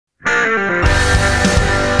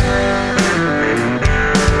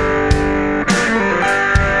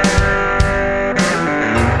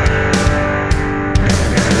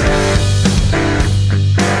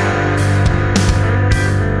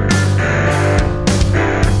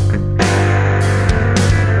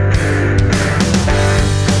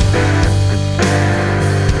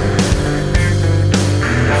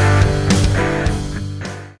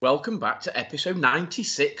welcome back to episode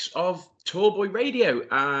 96 of Tallboy Radio.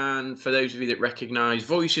 And for those of you that recognise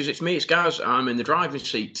voices, it's me, it's Gaz. I'm in the driving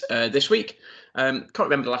seat this week. Can't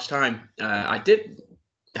remember the last time I did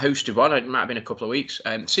hosted one. It might have been a couple of weeks.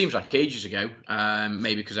 Seems like ages ago,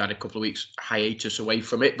 maybe because I had a couple of weeks hiatus away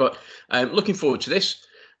from it. But looking forward to this.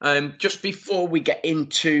 Just before we get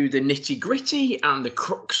into the nitty gritty and the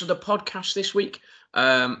crux of the podcast this week,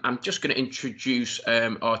 I'm just going to introduce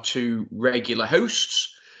our two regular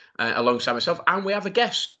hosts alongside myself, and we have a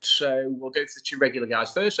guest. So we'll go to the two regular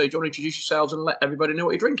guys first. So do you want to introduce yourselves and let everybody know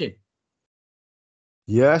what you're drinking?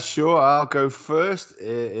 Yeah, sure. I'll go first.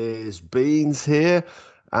 It is Beans here,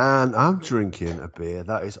 and I'm drinking a beer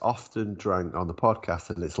that is often drank on the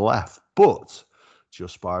podcast and it's left, but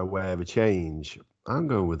just by way of a change, I'm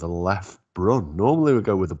going with the left Brun. Normally we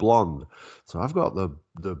go with the blonde. So I've got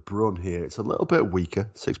the Brun here. It's a little bit weaker,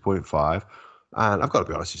 6.5. And I've got to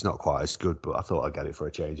be honest, it's not quite as good, but I thought I'd get it for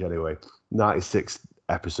a change anyway. 96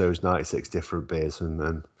 episodes, 96 different beers,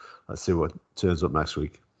 and let's see what turns up next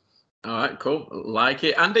week. All right, cool. Like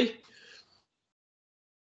it. Andy?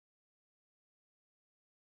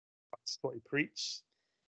 That's what he preached.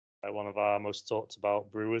 One of our most talked about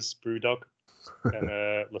brewers, Brewdog, and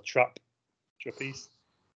La Trappe Trappies.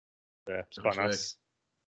 Yeah, it's quite nice.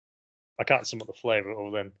 I can't sum up the flavour other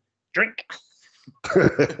than drink.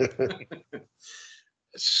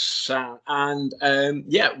 So, and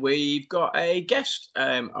we've got a guest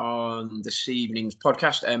on this evening's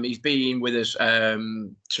podcast. He's been with us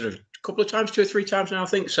sort of a couple of times, 2 or 3 times now, I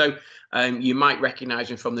think. So you might recognise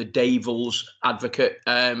him from the Devil's Advocate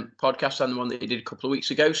podcast and the one that he did a couple of weeks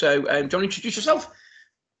ago. So, do you want to introduce yourself?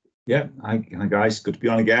 Yeah, hi guys, good to be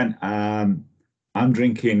on again. I'm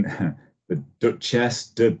drinking the Duchess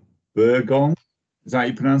de Bourgogne. Is that how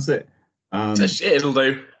you pronounce it? It'll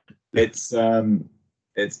do. It's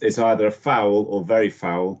either a foul or very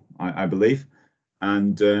foul, I believe.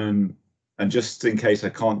 And just in case I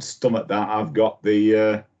can't stomach that, I've got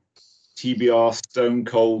the TBR Stone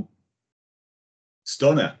Cold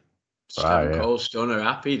Stunner. Stone Cold Stunner,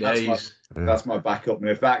 happy days. That's my backup. And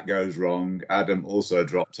if that goes wrong, Adam also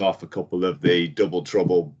dropped off a couple of the Double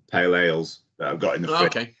Trouble Pale Ales that I've got in the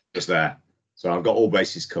fridge just there. So I've got all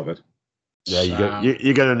bases covered. Yeah,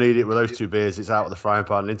 you're going to need it with those 2 beers. It's out of the frying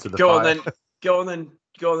pan into the fire. Go on then.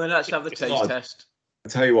 Let's have the taste test. I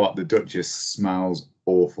tell you what, the Duchess smells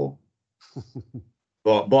awful.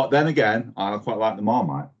 but then again, I quite like the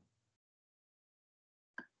Marmite.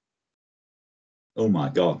 Oh my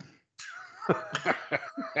God.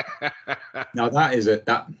 Now that's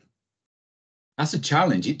a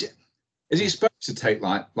challenge. Is it supposed to take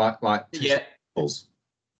like pickles?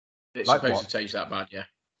 It's like supposed what? to taste that bad, yeah.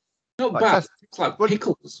 Not bad. It's like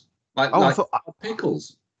pickles. Like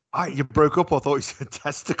pickles. You broke up. I thought you said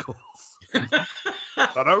testicles.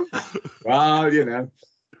 I know. Well, you know.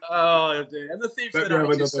 Oh, dear. And the thieves that have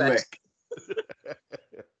another lick.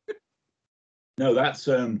 No, that's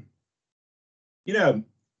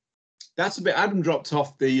that's a bit. Adam dropped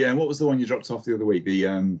off the. What was the one you dropped off the other week?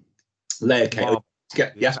 The layer cake.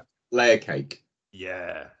 Yes, layer cake.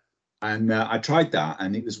 Yeah. And I tried that,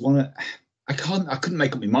 and it was one. I couldn't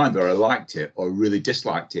make up my mind whether I liked it or really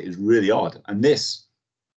disliked it. It was really odd. And this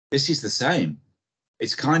is the same.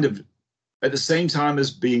 It's kind of at the same time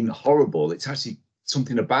as being horrible. It's actually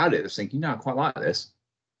something about it. I was thinking, I quite like this.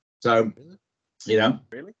 So,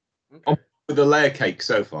 Really? Okay. With the layer cake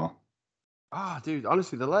so far. Dude,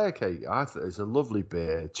 honestly, the layer cake, I think it's a lovely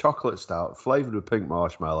beer, chocolate stout, flavoured with pink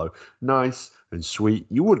marshmallow, nice and sweet.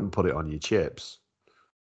 You wouldn't put it on your chips.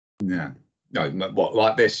 Yeah. No, what,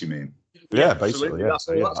 like this, you mean? Yeah, basically. Yeah. That's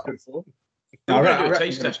good for. We're going to do a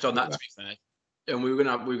taste test on that, to be fair. And we're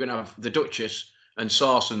going to have the Duchess and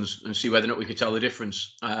Sarsons and see whether or not we could tell the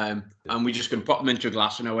difference. And we're just going to pop them into a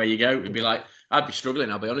glass and away you go. It'd be like, I'd be struggling,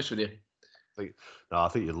 I'll be honest with you. I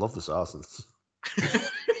think you'd love the Sarsons.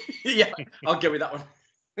 Yeah, I'll go with that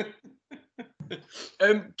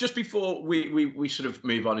one. Just before we sort of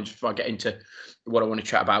move on and just before I get into what I want to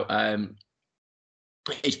chat about,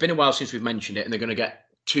 it's been a while since we've mentioned it, and they're going to get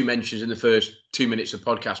 2 mentions in the first 2 minutes of the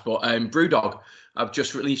podcast. But Brewdog, I've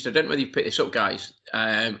just released. I don't know whether you've picked this up, guys.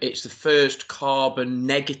 It's the first carbon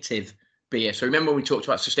negative beer. So remember when we talked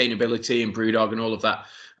about sustainability and Brewdog and all of that,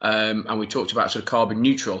 and we talked about sort of carbon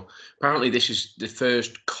neutral. Apparently, this is the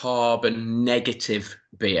first carbon negative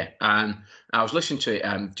beer. And I was listening to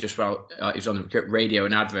it just while it was on the radio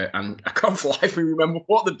and advert, and I can't for life remember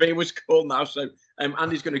what the beer was called now. So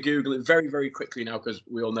Andy's going to Google it very, very quickly now because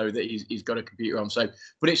we all know that he's got a computer on. So,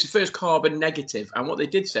 but it's the first carbon negative. And what they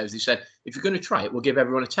did say is they said, if you're going to try it, we'll give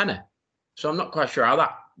everyone a tenner. So I'm not quite sure how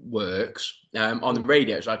that works. On the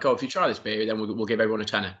radio, it's like, if you try this beer, then we'll give everyone a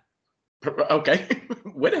tenner. Okay,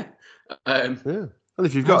 winner. Yeah, and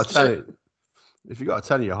if you've got a 10, if you've got a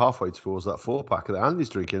 10, you're halfway towards that 4-pack that Andy's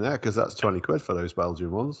drinking there, because that's 20 quid for those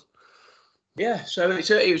Belgian ones. Yeah, so it's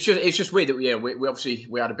just weird that we obviously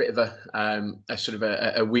had a bit of a sort of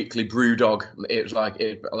a weekly brew dog. It was like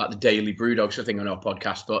the daily brew dog sort of thing on our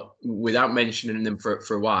podcast, but without mentioning them for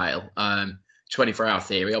a while. 24-hour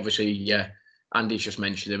theory, obviously. Andy's just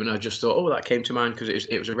mentioned them, and I just thought, oh, that came to mind because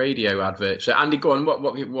it was a radio advert. So Andy, go on.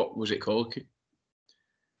 What was it called?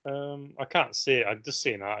 I can't see it. I just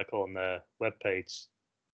see an article on their webpage,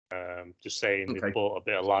 just saying they bought a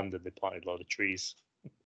bit of land and they planted a lot of trees.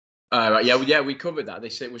 Right, yeah, we covered that. They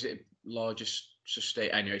said, was it largest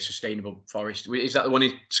sustainable forest? Is that the one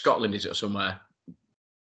in Scotland? Is it or somewhere?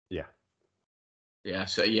 Yeah. Yeah,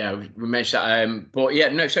 so we mentioned that. But yeah,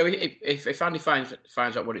 no. So if Andy finds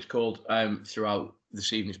out what it's called throughout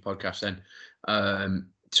this evening's podcast, then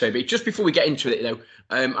but just before we get into it, though,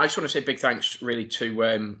 I just want to say big thanks really to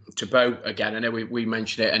Bo again. I know we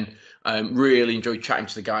mentioned it, and really enjoyed chatting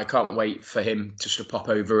to the guy. I can't wait for him to sort of pop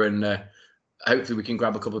over and hopefully we can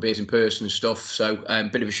grab a couple of beers in person and stuff. So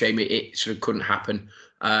bit of a shame it sort of couldn't happen.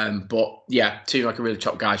 But yeah, seemed like a really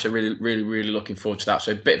top guy. So really, really, really looking forward to that.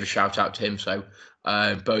 So a bit of a shout out to him. So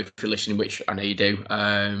both if you're listening, which I know you do,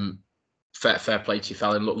 fair play to you,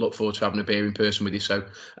 fella, and look forward to having a beer in person with you. So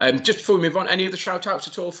just before we move on, any other shout outs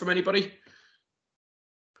at all from anybody?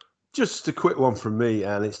 Just a quick one from me,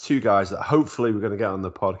 and it's two guys that hopefully we're going to get on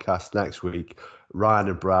the podcast next week. Ryan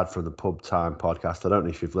and Brad from the Pub Time podcast. I don't know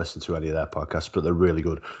if you've listened to any of their podcasts, but they're really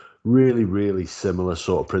good. Really, really similar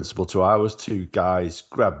sort of principle to ours. Two guys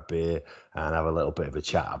grab a beer and have a little bit of a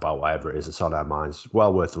chat about whatever it is that's on our minds.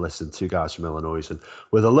 Well worth a listen. Two guys from Illinois, and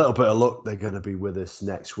with a little bit of luck, they're going to be with us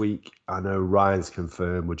next week. I know Ryan's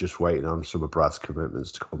confirmed. We're just waiting on some of Brad's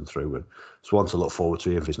commitments to come through, and it's one to look forward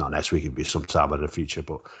to. If it's not next week, it'll be sometime in the future.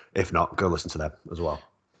 But if not, go listen to them as well.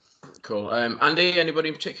 Cool. Andy, anybody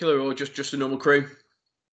in particular, or just a normal crew?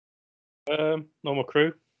 Normal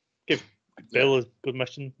crew. Give Bill a good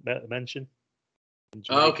mention.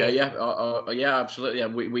 Oh, okay, yeah, yeah, absolutely. Yeah,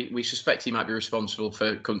 we suspect he might be responsible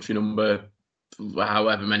for country number,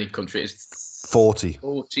 however many countries. 40.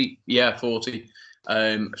 40, yeah, 40.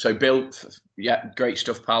 So Bill, yeah, great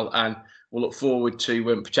stuff, pal, and we'll look forward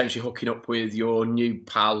to potentially hooking up with your new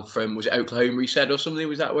pal from, was it Oklahoma? He said, or something.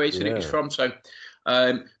 Was that where he said it was from? So.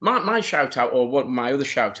 My shout out, or what my other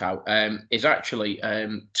shout out, is actually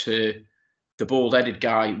to the bald-headed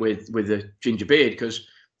guy with the ginger beard, because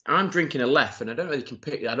I'm drinking a Left, and I don't know if you can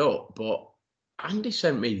pick that up, but Andy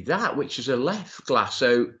sent me that, which is a Left glass.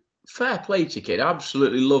 So fair play to you, kid.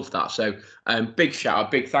 Absolutely love that. So big shout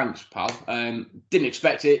out, big thanks, pal. Didn't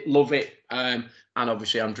expect it, love it, and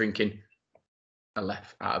obviously I'm drinking a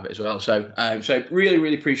Left out of it as well. So so really,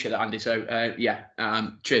 really appreciate that, Andy. So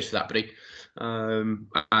cheers for that, buddy. And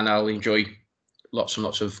I'll enjoy lots and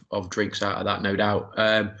lots of drinks out of that, no doubt.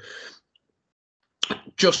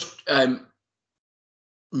 Just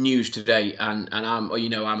news today, and I'm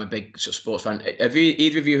a big sort of sports fan. Have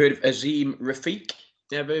either of you heard of Azim Rafiq?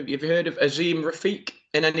 Have you heard of Azim Rafiq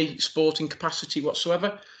in any sporting capacity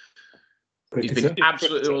whatsoever? He's been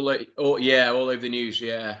absolutely all over the news.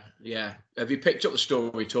 Yeah. Have you picked up the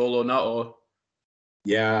story at all or not? Or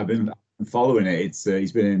yeah, I've been following it. It's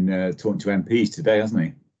he's been in talking to MPs today, hasn't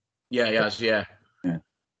he? Yeah, he has. Yeah.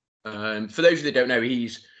 For those that don't know,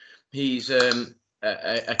 he's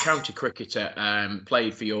a county cricketer.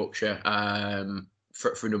 Played for Yorkshire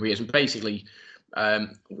for a number of years, and basically,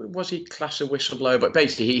 was he classed a whistleblower? But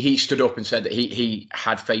basically, he stood up and said that he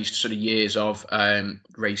had faced sort of years of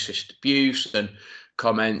racist abuse and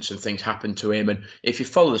comments and things happened to him. And if you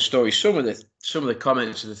follow the story, some of the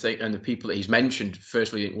comments and the people that he's mentioned,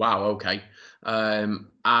 firstly, you think, wow, okay.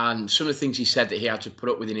 And some of the things he said that he had to put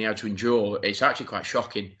up with and he had to endure, it's actually quite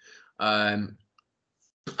shocking. And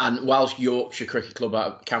whilst Yorkshire Cricket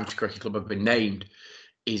Club, County Cricket Club have been named,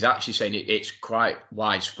 he's actually saying it's quite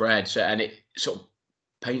widespread. So, and it sort of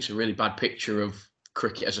paints a really bad picture of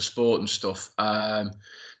cricket as a sport and stuff.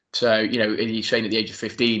 So, he's saying at the age of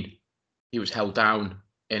 15, he was held down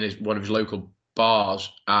in one of his local bars,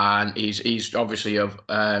 and he's obviously of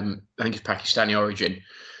I think he's Pakistani origin,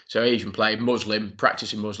 so Asian player, Muslim,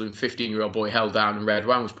 practicing Muslim, 15-year-old boy held down and red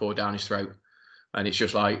wine was poured down his throat, and it's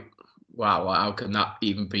just like, wow, how can that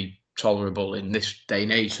even be tolerable in this day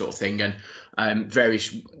and age, sort of thing? And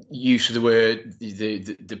various use of the word,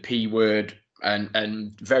 the P word,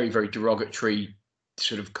 and very, very derogatory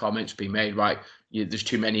sort of comments being made, right? There's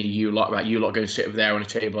too many of you lot, right? You lot going to sit over there on a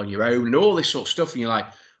table on your own, and all this sort of stuff. And you're like,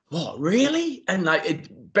 what, really? And like,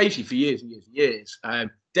 it basically for years and years and years.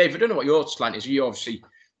 Dave, I don't know what your slant is.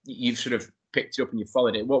 You've sort of picked it up and you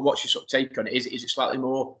followed it. What's your sort of take on it? Is it slightly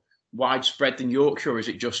more widespread than Yorkshire, or is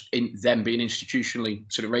it just in them being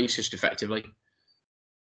institutionally sort of racist, effectively?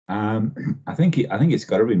 I think it's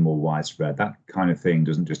got to be more widespread. That kind of thing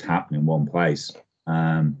doesn't just happen in one place.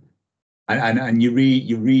 And you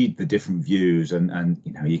read the different views, and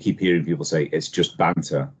you know, you keep hearing people say it's just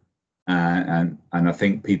banter, and I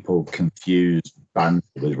think people confuse banter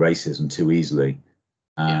with racism too easily.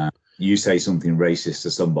 You say something racist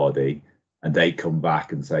to somebody, and they come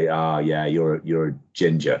back and say, "Ah, yeah, you're a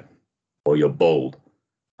ginger, or you're bald,"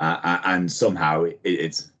 and somehow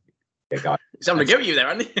it's guy. Someone to give you there,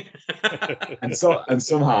 Andy. and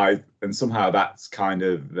somehow that's kind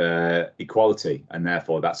of equality, and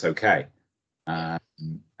therefore that's okay. And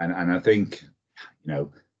I think, you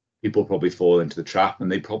know, people probably fall into the trap,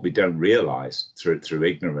 and they probably don't realise through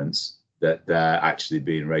ignorance that they're actually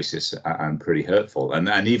being racist and pretty hurtful.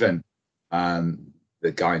 And even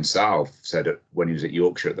the guy himself said it when he was at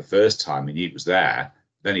Yorkshire at the first time, and he was there.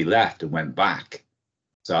 Then he left and went back.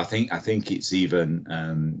 So I think it's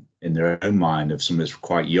even in their own mind of someone that's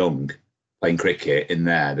quite young playing cricket in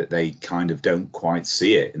there, that they kind of don't quite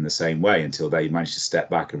see it in the same way until they manage to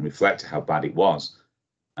step back and reflect how bad it was.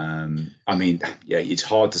 I mean, yeah, it's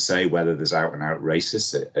hard to say whether there's out and out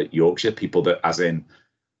racists at Yorkshire, people that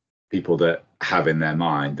have in their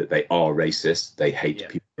mind that they are racist, they hate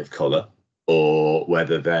people of colour, or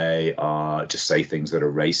whether they are just say things that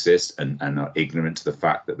are racist and are ignorant to the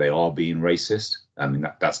fact that they are being racist. I mean,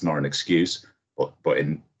 that's not an excuse, but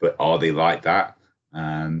are they like that?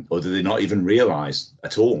 Or do they not even realise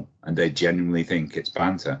at all, and they genuinely think it's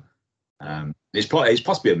banter? It's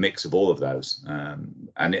possibly a mix of all of those,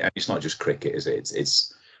 and it's not just cricket, is it?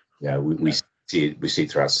 It's we see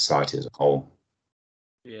it throughout society as a whole.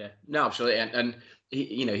 Yeah, no, absolutely, and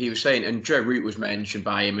he was saying, and Joe Root was mentioned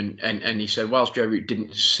by him, and he said, whilst Joe Root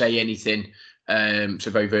didn't say anything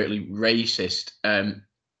so very overtly racist,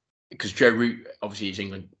 because Joe Root obviously is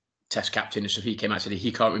England Test captain, so he came out and said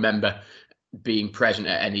he can't remember being present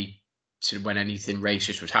at any sort of when anything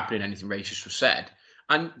racist was happening, anything racist was said,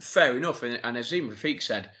 and fair enough. And Azim Rafiq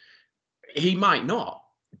said he might not,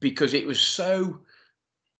 because it was so.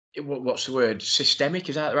 What's the word? Systemic,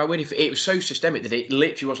 is that the right word? If it was so systemic that it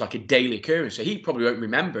literally was like a daily occurrence, so he probably won't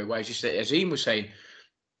remember it. Whereas just Azim was saying,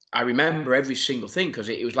 I remember every single thing because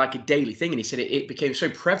it was like a daily thing, and he said it became so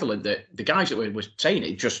prevalent that the guys that were saying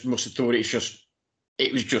it just must have thought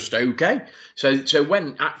it was just okay. So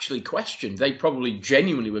when actually questioned, they probably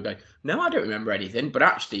genuinely were going, no, I don't remember anything. But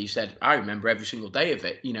actually, he said, I remember every single day of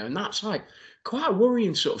it, and that's like quite a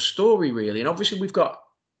worrying sort of story, really. And obviously, we've got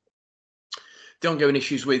the ongoing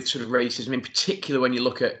issues with sort of racism, in particular when you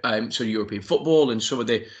look at sort of European football and some of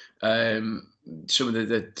the and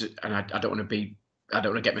I don't want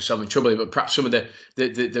to get myself in trouble, but perhaps some of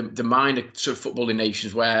the minor sort of footballing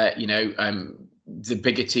nations where the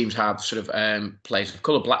bigger teams have sort of players of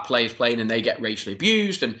colour, black players playing, and they get racially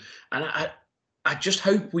abused, and I just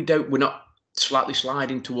hope we're not slightly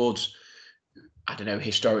sliding towards, I don't know,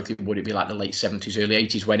 historically, would it be like the late 70s, early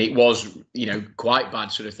 80s when it was, quite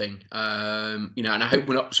bad sort of thing? And I hope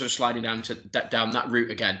we're not sort of sliding down that route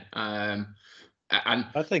again. And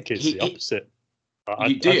I think it's the opposite. I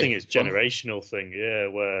think it's generational thing,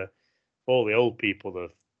 where all the old people have,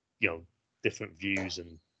 different views,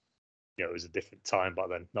 and it was a different time back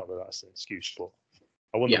then. Not that that's an excuse, but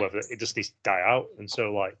I wonder whether it just needs to die out. And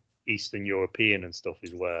so, like Eastern European and stuff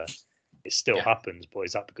is where it still happens, but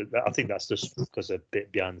is that because I think that's just because they're a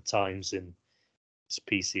bit behind the times in this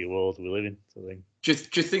PC world we live in? I think. Do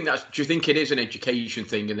you think it is an education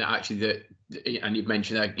thing, and that actually and you've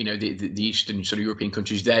mentioned that the Eastern sort of European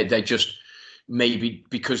countries, they're just maybe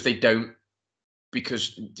because their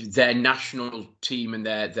national team and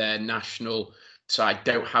their national side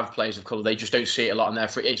don't have players of colour, they just don't see it a lot on their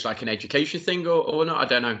free. It's like an education thing or not, I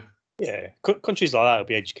don't know. Yeah, countries like that will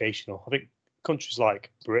be educational. I think countries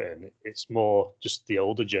like Britain, it's more just the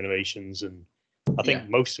older generations, and I think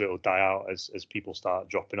most of it will die out as people start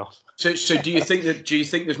dropping off. So do you think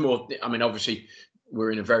there's more? I mean, obviously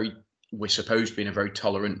we're supposed to be in a very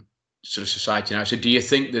tolerant sort of society now. So do you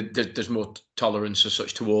think that there's more tolerance as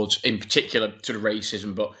such towards, in particular, sort of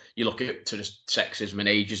racism, but you look at sort of sexism and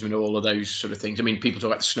ageism and all of those sort of things? I mean, people talk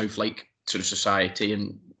about the snowflake sort of society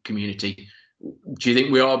and community. Do you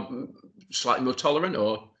think we are slightly more tolerant,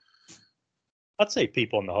 or? I'd say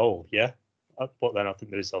people on the whole, yeah. But then I think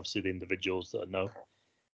there is obviously the individuals that know.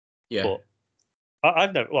 Yeah. But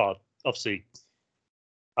I've never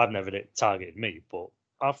targeted me, but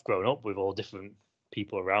I've grown up with all different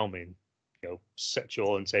people around me, and, sexual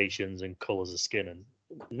orientations and colours of skin, and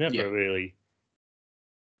never really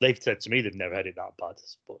they've said to me they've never had it that bad,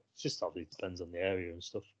 but it's just obviously depends on the area and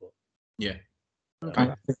stuff. But yeah,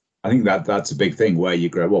 okay. I think that's a big thing where you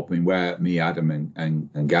grow up. I mean, where me, Adam,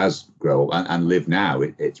 and Gaz grow up and live now,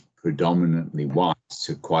 it's predominantly white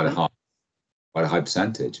to quite a high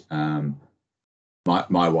percentage.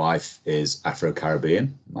 My wife is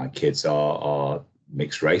Afro-Caribbean. My kids are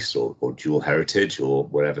mixed race or dual heritage or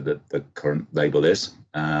whatever the current label is.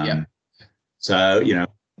 So, you know,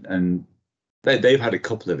 and they've had a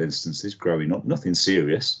couple of instances growing up, nothing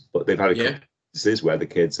serious, but they've had a couple of instances where the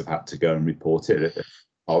kids have had to go and report it at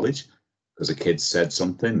college because a kid said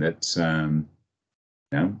something that, you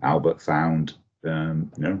know, Albert found,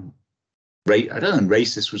 you know, I don't know,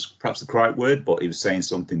 racist was perhaps the correct word, but he was saying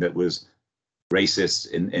something that was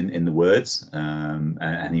racist in the words,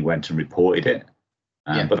 and he went and reported it.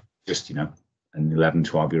 But just, you know, an 11,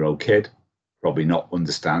 12-year-old kid, probably not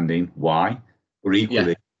understanding why, or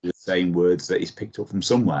equally the same words that he's picked up from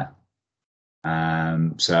somewhere.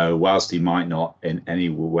 So whilst he might not in any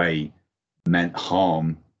way meant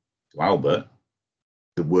harm to Albert,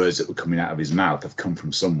 the words that were coming out of his mouth have come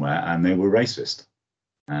from somewhere and they were racist.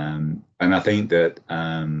 And I think that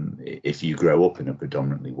if you grow up in a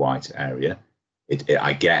predominantly white area,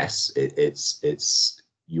 I guess it's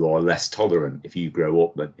you are less tolerant if you grow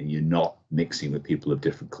up and you're not mixing with people of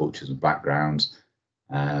different cultures and backgrounds.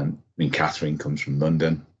 I mean, Catherine comes from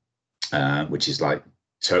London, which is like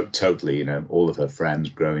totally, you know, all of her friends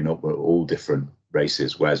growing up were all different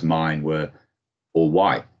races, whereas mine were all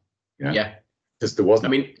white. You know? Yeah. Because there wasn't. I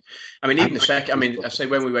mean, even the second. I mean, I say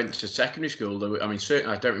when we went to secondary school, there were, I mean,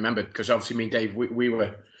 certainly I don't remember because obviously me and Dave, we were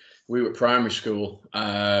at primary school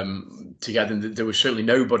together, and there was certainly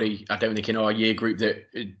nobody, I don't think, in our year group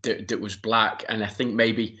that was black. And I think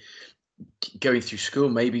maybe going through school,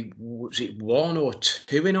 maybe was it 1 or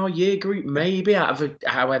 2 in our year group, maybe out of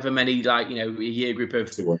however many, like, you know, a year group of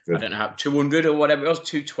 200. I don't know how 200 or whatever it was,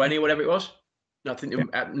 220 or whatever it was. I think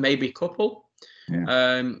maybe a couple.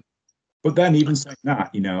 Yeah. But then, even saying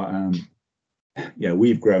that, you know,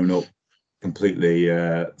 we've grown up completely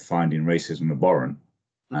finding racism abhorrent,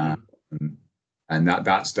 and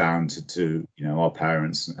that's down to you know, our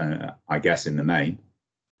parents, I guess, in the main,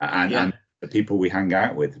 and the people we hang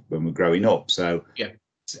out with when we're growing up. So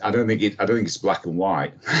I don't think it's black and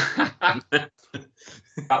white. That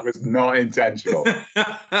was not intentional.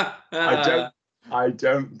 I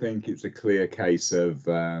don't think it's a clear case of.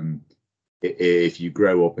 If you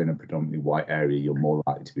grow up in a predominantly white area, you're more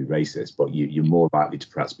likely to be racist, but you're more likely to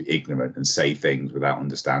perhaps be ignorant and say things without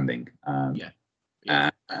understanding. And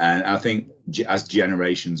I think as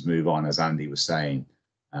generations move on, as Andy was saying,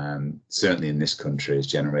 certainly in this country, as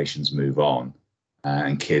generations move on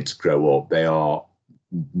and kids grow up, they are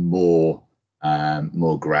more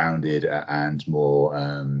grounded and more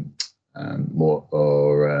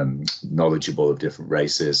knowledgeable of different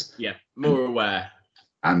races. Yeah, more aware.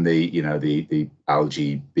 And the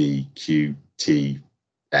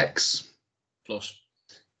LGBTQTX plus.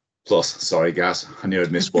 Sorry, Gaz, I knew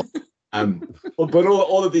I'd missed one. But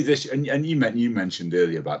all of these issues, and you mentioned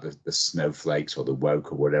earlier about the snowflakes or the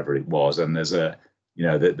woke or whatever it was, and there's a, you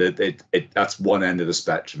know, that's one end of the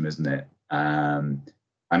spectrum, isn't it? And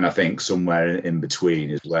I think somewhere in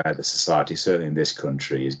between is where the society, certainly in this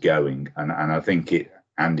country, is going. And I think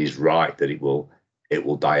Andy's right that it will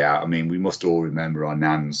die out. I mean, we must all remember our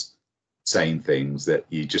nans saying things that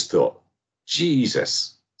you just thought,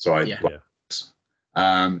 Jesus. Sorry.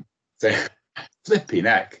 Say, flipping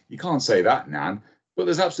heck, you can't say that, Nan. But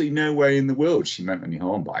there's absolutely no way in the world she meant any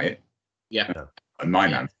harm by it. Yeah. And my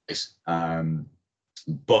nan is.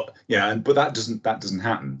 But that doesn't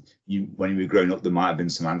happen. When you were growing up, there might have been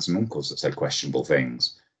some aunts and uncles that said questionable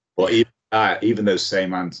things. But even those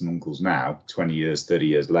same aunts and uncles now, 20 years, 30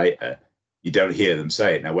 years later, you don't hear them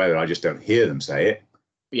say it. Now, whether I just don't hear them say it,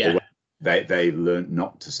 or they've learned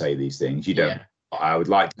not to say these things, you don't. I would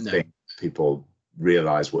like to think people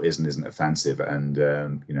realise what isn't offensive, and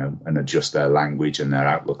you know, and adjust their language and their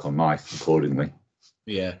outlook on life accordingly.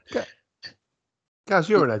 Yeah. Guys,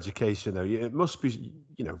 you're in education, though. It must be,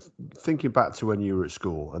 you know, thinking back to when you were at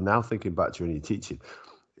school, and now thinking back to when you're teaching.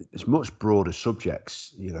 It's much broader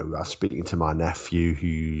subjects. You know, I was speaking to my nephew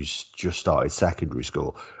who's just started secondary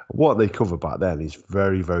school. What they cover back then is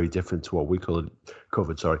very, very different to what we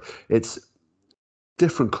covered. Sorry, it's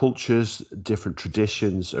different cultures, different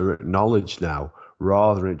traditions are acknowledged now,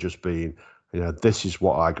 rather than it just being, you know, this is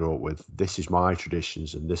what I grew up with, this is my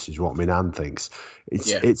traditions, and this is what my nan thinks.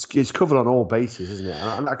 It's covered on all bases, isn't it?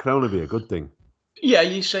 And that can only be a good thing. Yeah,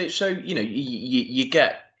 you say so. You know, you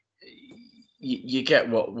get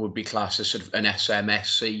what would be classed as sort of an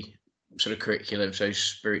SMSC sort of curriculum, so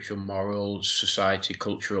spiritual, moral, society,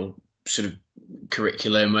 cultural sort of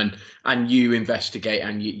curriculum, and you investigate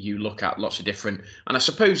and you look at lots of different, and I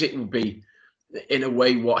suppose it would be in a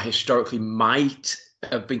way what historically might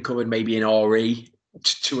have been covered maybe in RE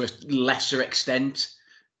to a lesser extent,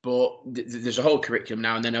 but there's a whole curriculum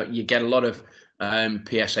now, and then you get a lot of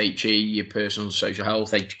PSHE, your personal social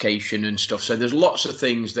health, education and stuff. So there's lots of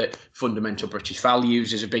things that fundamental British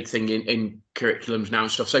values is a big thing in curriculums now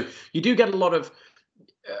and stuff. So you do get a lot of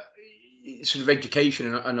sort of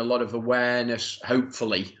education and a lot of awareness,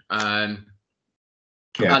 hopefully. And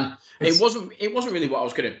it wasn't really what I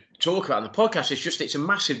was going to talk about in the podcast. It's just, it's a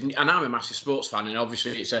massive, and I'm a massive sports fan, and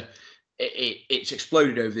obviously it's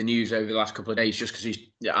exploded over the news over the last couple of days, just because he's,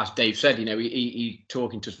 as Dave said, he's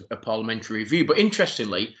talking to a parliamentary review. But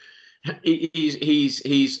interestingly,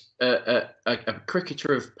 he's a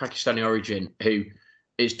cricketer of Pakistani origin who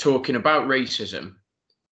is talking about racism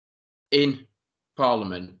in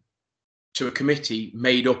Parliament to a committee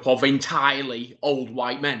made up of entirely old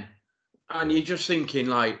white men. And you're just thinking,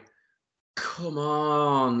 like, come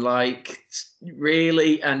on, like,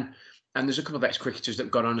 really? And there's a couple of ex-cricketers that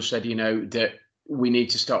have gone on and said, that we need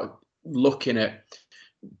to start looking at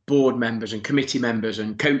board members and committee members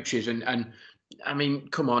and coaches. And I mean,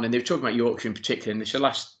 come on. And they were talking about Yorkshire in particular. And it's the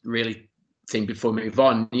last really thing before we move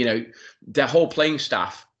on, their whole playing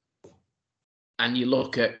staff. And you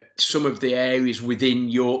look at some of the areas within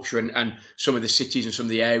Yorkshire and some of the cities and some of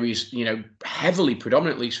the areas, heavily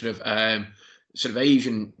predominantly sort of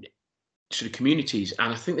Asian sort of communities.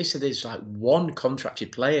 And I think they said there's like one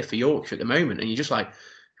contracted player for Yorkshire at the moment. And you're just like,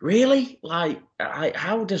 really? Like,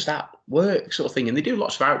 how does that work, sort of thing? And they do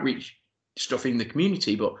lots of outreach stuff in the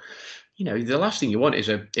community. But, the last thing you want is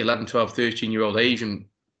a 11, 12, 13-year-old Asian,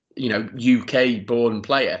 UK-born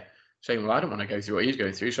player saying, well, I don't want to go through what he's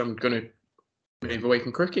going through, so I'm going to move away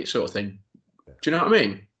from cricket, sort of thing. Do you know what I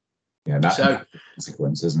mean? Yeah, that's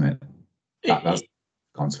consequence, isn't it? That's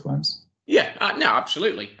consequence. Yeah, no,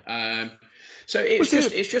 absolutely. So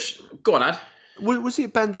it's just go on, Ad. Was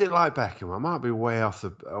it Bend It Like Beckham? I might be way out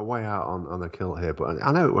on the kilt here, but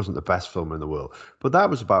I know it wasn't the best film in the world. But that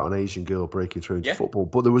was about an Asian girl breaking through into football.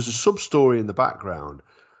 But there was a sub story in the background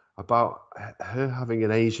about her having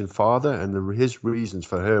an Asian father, and his reasons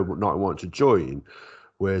for her not wanting to join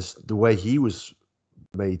was the way he was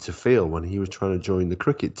made to feel when he was trying to join the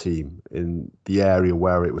cricket team in the area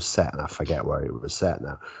where it was set, and I forget where it was set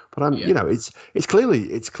now. But it's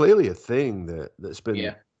clearly a thing that's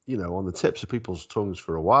been on the tips of people's tongues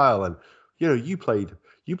for a while. And you played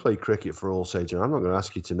cricket for All Sage, and I'm not going to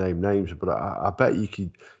ask you to name names, but I bet you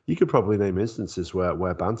could probably name instances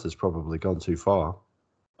where banter's probably gone too far.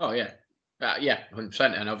 Oh yeah.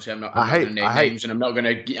 100%. And obviously, I'm not going to name names, and I'm not going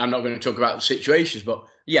to talk about the situations. But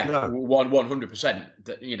 100%.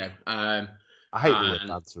 That I hate the word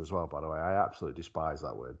banter as well. By the way, I absolutely despise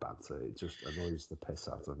that word banter. It just annoys the piss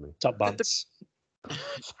out of me. Top bants.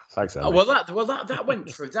 Thanks, Ellie. That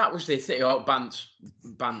went through. That was the thing. Oh, bants,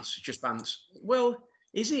 just bants. Well,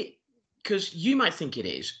 is it? Because you might think it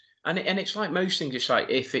is, and it's like most things. It's like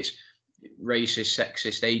if it's racist,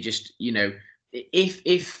 sexist, ageist.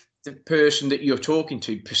 If the person that you're talking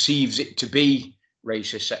to perceives it to be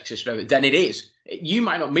racist, sexist, whatever, then it is. You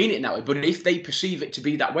might not mean it in that way, but if they perceive it to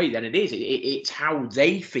be that way, then it is. It's how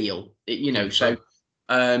they feel. So so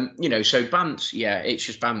bants. Yeah, it's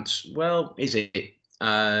just bants. Well, is it?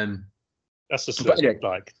 That's just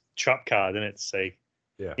like trap card, isn't it? To say,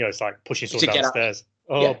 it's like pushing someone downstairs.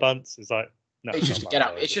 Bants. It's like. No, it's just a get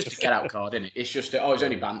out. It's just a get out card, isn't it? It's just it's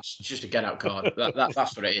only bants. It's just a get out card.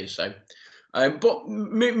 That's what it is. So. But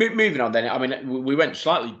moving on then, I mean, we went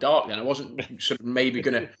slightly dark then. I wasn't sort of maybe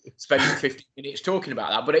going to spend 15 minutes talking about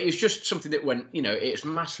that, but it was just something that went, it's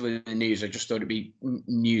massively in the news. I just thought it'd be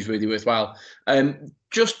newsworthy worthwhile.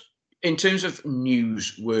 Just in terms of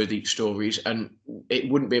newsworthy stories, and it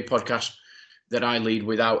wouldn't be a podcast that I lead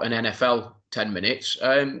without an NFL 10 minutes.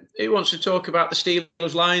 Who wants to talk about the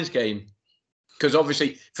Steelers-Lions game? Because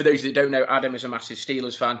obviously, for those that don't know, Adam is a massive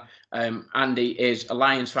Steelers fan. Andy is a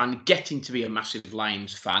Lions fan, getting to be a massive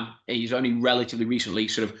Lions fan. He's only relatively recently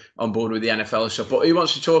sort of on board with the NFL and stuff. But who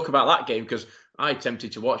wants to talk about that game? Because I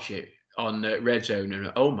attempted to watch it on Red Zone,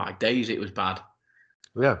 and oh my days, it was bad.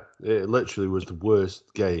 Yeah, it literally was the worst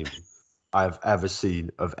game I've ever seen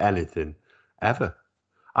of anything, ever.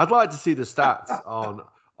 I'd like to see the stats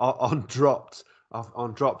on dropped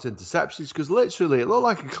interceptions, because literally it looked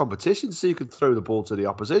like a competition, so you could throw the ball to the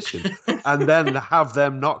opposition and then have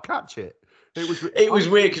them not catch it. It was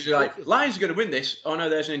weird because you're like, Lions are going to win this. Oh no,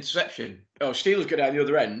 there's an interception. Oh, Steelers go down the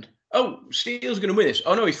other end. Oh, Steelers are going to win this.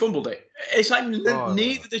 Oh no, he fumbled it. It's like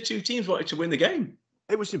neither of the two teams wanted to win the game.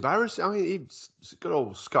 It was embarrassing. I mean, good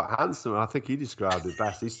old Scott Hansen, I think he described it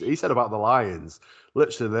best. He said about the Lions,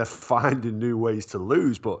 literally they're finding new ways to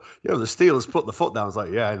lose. But, the Steelers put the foot down. It's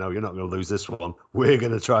like, yeah, no, you're not going to lose this one. We're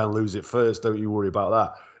going to try and lose it first. Don't you worry about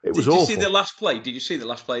that. It was awful. Did you see the last play? Did you see the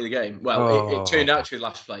last play of the game? Well, it turned out to be the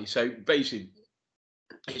last play. So basically,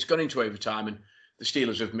 it's gone into overtime and the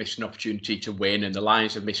Steelers have missed an opportunity to win and the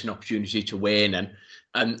Lions have missed an opportunity to win.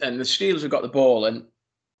 And the Steelers have got the ball and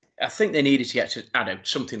I think they needed to get to, I don't know,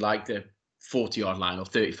 something like the 40-yard line or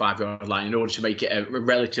 35-yard line in order to make it a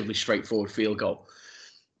relatively straightforward field goal.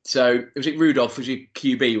 So, was it Rudolph? Was he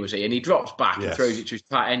QB, was he? And he drops back and throws it to his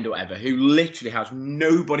tight end or whatever, who literally has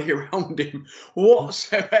nobody around him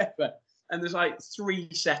whatsoever. And there's like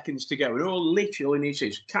 3 seconds to go. And all he needs to do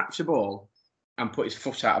is catch the ball and put his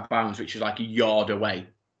foot out of bounds, which is like a yard away.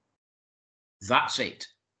 That's it.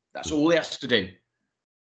 That's all he has to do.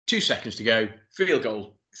 2 seconds to go.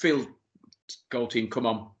 Field goal team, come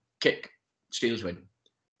on, kick, Steelers win.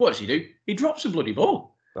 What does he do? He drops the bloody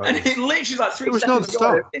ball. And it literally like 3 seconds. It was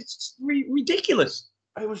non-stop. It's ridiculous.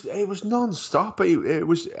 It was non-stop.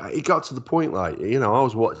 It got to the point like, I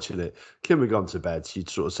was watching it. Kim had gone to bed. She'd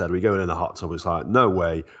sort of said, we're going in the hot tub. It's like, no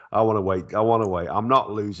way. I want to wait. I'm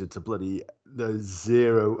not losing to bloody the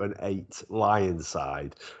 0-8 Lions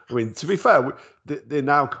side. I mean, to be fair, they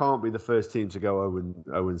now can't be the first team to go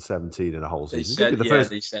 0-17 in a whole season.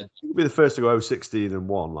 They said. Could be the first to go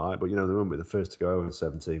 0-16-1, like, but they won't be the first to go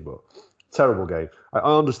 0-17. But terrible game. I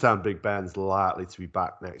understand Big Ben's likely to be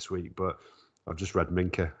back next week, but I've just read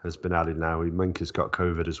Minka has been added now. Minka's got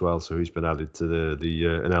COVID as well, so he's been added to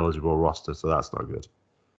the ineligible roster, so that's not good.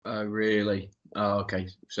 Oh, really? Oh, okay.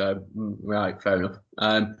 So, right, fair enough.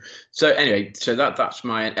 So anyway, so that's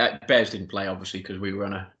my Bears didn't play obviously because we were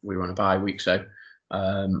on a bye week, so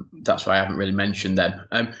that's why I haven't really mentioned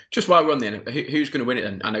them. Just while we're on the who's going to win it?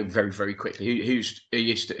 Then I know very very quickly. Who are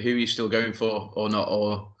you still going for or not?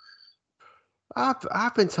 Or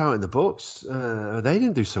I've been touting the Bucks. They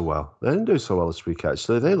didn't do so well. They didn't do so well this week,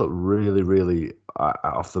 actually. They look really, really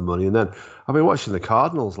off the money. And then I've been watching the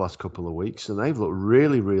Cardinals last couple of weeks, and they've looked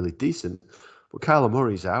really, really decent. But Kyler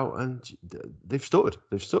Murray's out, and they've stuttered.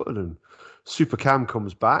 And Super Cam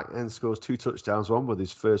comes back and scores 2 touchdowns, one with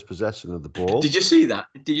his first possession of the ball. Did you see that?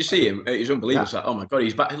 Did you see him? It was unbelievable. It's like, oh, my God,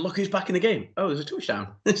 he's back. Look, he's back in the game. Oh, there's a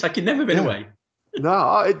touchdown. It's like he'd never been away.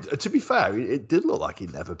 No, to be fair, it did look like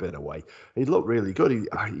he'd never been away. He looked really good.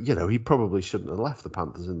 He probably shouldn't have left the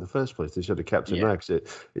Panthers in the first place. They should have kept him there because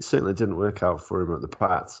it certainly didn't work out for him at the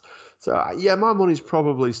Pats. So, my money's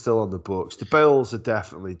probably still on the Bucks. The Bills are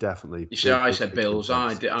definitely. You see, I said Bills.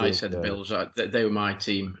 I said the Bills. They were my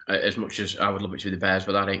team. As much as I would love it to be the Bears,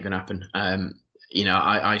 but that ain't going to happen.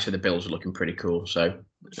 I said the Bills are looking pretty cool. So,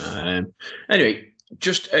 anyway.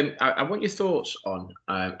 Just, I want your thoughts on,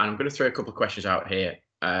 and I'm going to throw a couple of questions out here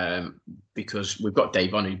because we've got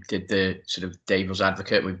Dave on who did the sort of devil's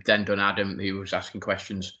advocate. We've then done Adam who was asking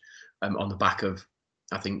questions on the back of,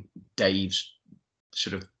 I think, Dave's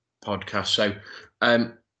sort of podcast. So,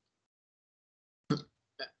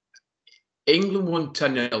 England won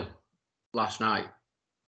 10-0 last night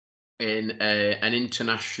in an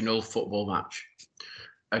international football match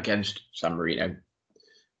against San Marino.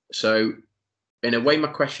 So, in a way, my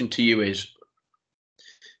question to you is,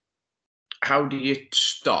 how do you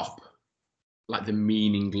stop like the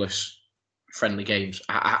meaningless friendly games?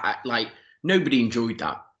 Like nobody enjoyed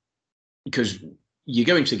that because you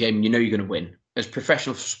go into the game and you know you're going to win. As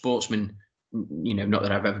professional sportsmen, not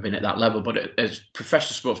that I've ever been at that level, but as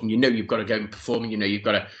professional sportsmen, you've got to go and perform. You've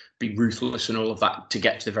got to be ruthless and all of that to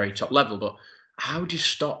get to the very top level. But how do you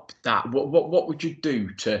stop that? What would you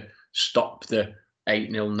do to stop the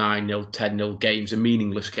 8-0, 9-0, 10-0 games, and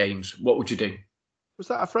meaningless games? What would you do? Was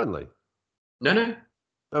that a friendly? No.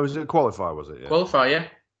 Oh, was it a qualifier, was it? Yeah. Qualifier, yeah.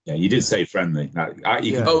 Yeah, you did say friendly.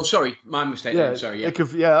 Oh, sorry. My mistake. Yeah, sorry,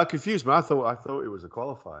 yeah. I confused me. I thought it was a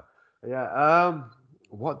qualifier. Yeah.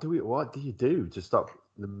 What do you do to stop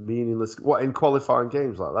the meaningless... What, in qualifying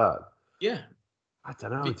games like that? Yeah. I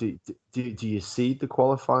don't know. Do you seed the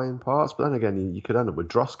qualifying parts? But then again, you could end up with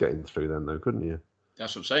Dross getting through then, though, couldn't you?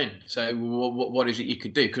 That's what I'm saying. So what is it you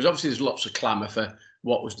could do? Because obviously there's lots of clamour for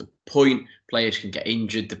what was the point. Players can get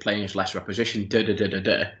injured. The players less reposition.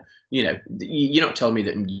 You're not telling me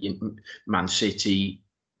that Man City,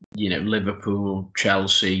 Liverpool,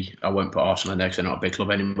 Chelsea. I won't put Arsenal in there because they're not a big club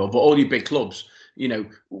anymore. But all your big clubs,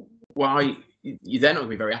 why they're not going to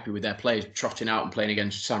be very happy with their players trotting out and playing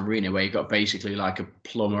against San Marino, where you've got basically like a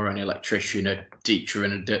plumber, an electrician, a teacher,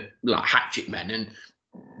 and like hatchet men, and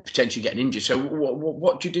potentially getting injured. So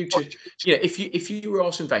what do you do to if you were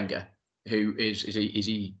Arsene Wenger, who is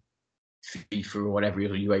he FIFA or whatever he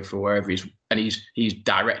is, or UEFA or wherever he is, and he's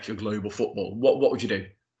director of global football, what would you do?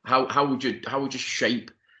 How would you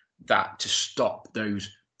shape that to stop those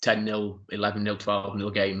 10-0, 11-0,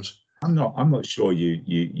 12-0 games? I'm not sure you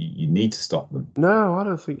need to stop them. No, I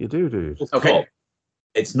don't think you do, dude. Okay.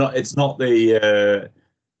 It's not the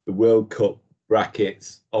World Cup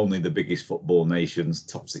brackets, only the biggest football nations,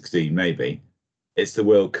 top 16 maybe. It's the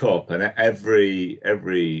World Cup, and every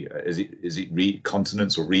is it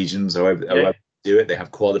continents or regions, however they do it, they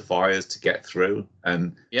have qualifiers to get through,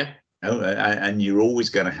 and and you're always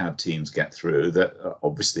going to have teams get through that are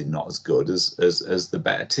obviously not as good as the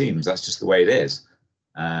better teams. That's just the way it is.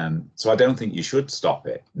 So I don't think you should stop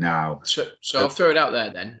it now. So I'll throw it out there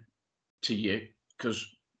then to you, because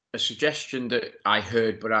a suggestion that I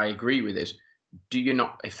heard, but I agree with, is do you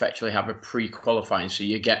not effectively have a pre-qualifying? So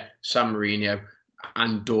you get San Marino,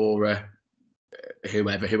 Andorra,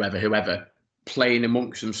 whoever playing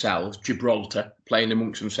amongst themselves, Gibraltar playing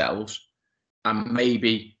amongst themselves, and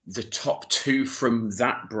maybe the top two from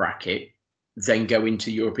that bracket then go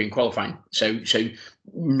into European qualifying. So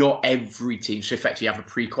not every team. So effectively have a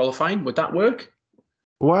pre-qualifying. Would that work?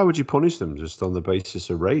 Why would you punish them just on the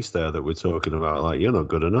basis of race there that we're talking about? Like, you're not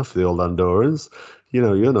good enough, the old Andorrans.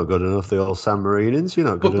 You're not good enough, the old San Marinans. You're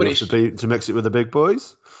not good enough to mix it with the big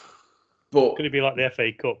boys. But could it be like the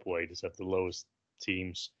FA Cup where you just have the lowest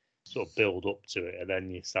teams sort of build up to it and then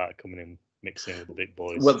you start coming in mixing with the big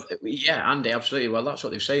boys? Well, yeah, Andy, absolutely. Well, that's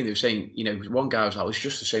what they're saying. They're saying, one guy was like, it's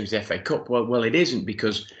just the same as the FA Cup. Well, it isn't,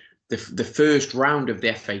 because the first round of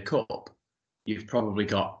the FA Cup, you've probably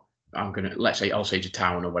got, I'll say to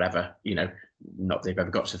Town or whatever, not they've ever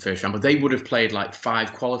got to the first round, but they would have played like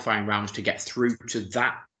 5 qualifying rounds to get through to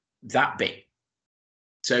that bit.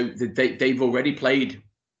 So they've already played,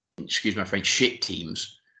 excuse my French, shit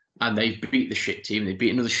teams, and they beat the shit team, they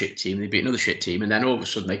beat another shit team, they beat another shit team, and then all of a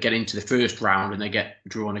sudden they get into the first round and they get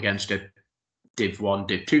drawn against a Div 1,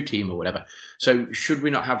 Div 2 team or whatever. So should we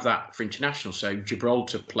not have that for international? So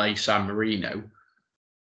Gibraltar play San Marino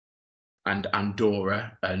and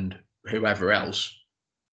Andorra and whoever else,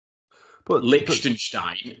 but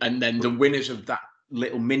Liechtenstein, and then the winners of that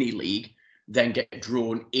little mini league then get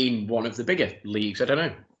drawn in one of the bigger leagues. I don't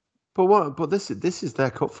know. But this is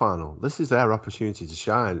their cup final. This is their opportunity to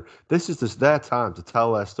shine. This is their time to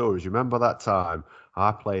tell their stories. You remember that time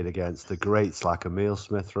I played against the greats like Emile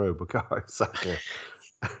Smith-Rowe, Bukayo Saka.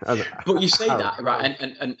 But you say that, right?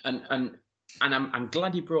 And I'm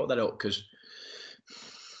glad you brought that up, because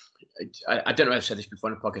I don't know if I've said this before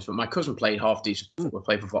in the podcast, but my cousin played half decent football,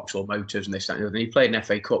 played for Vauxhall Motors and this, that, and the other, and he played an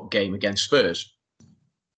FA Cup game against Spurs.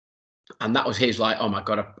 And that was his, like, oh my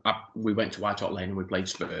God, we went to White Hart Lane and we played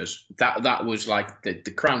Spurs. That was like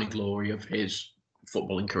the crowning glory of his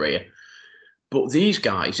footballing career. But these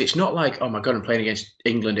guys, it's not like, oh my God, I'm playing against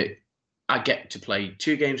England. I get to play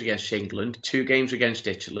 2 games against England, 2 games against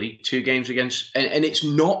Italy, 2 games against, and it's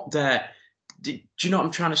not there. Do you know what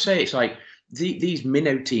I'm trying to say? It's like these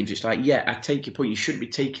minnow teams, it's like, yeah, I take your point. You shouldn't be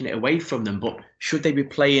taking it away from them, but should they be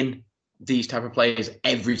playing these type of players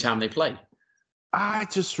every time they play? I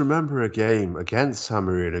just remember a game against San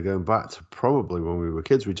Marino going back to probably when we were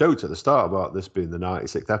kids. We joked at the start about this being the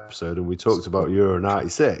 96th episode, and we talked about Euro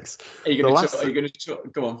 96. Are you going to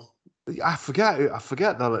go on? I forget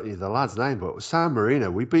the lad's name, but San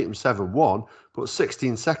Marino, we beat him 7-1, but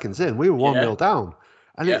 16 seconds in, we were 1-0 down.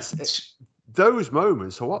 And it's those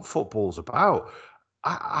moments are what football's about.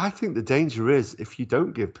 I think the danger is if you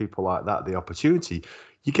don't give people like that the opportunity,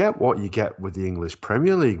 you get what you get with the English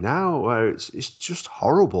Premier League now, where it's just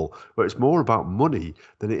horrible, where it's more about money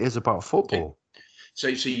than it is about football. So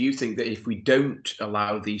you think that if we don't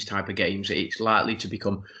allow these type of games, it's likely to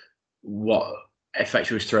become what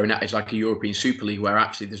effectively was thrown at as like a European Super League, where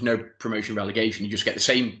actually there's no promotion relegation. You just get the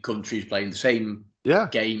same countries playing the same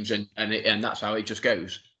games, and that's how it just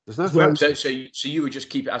goes. There's no so you would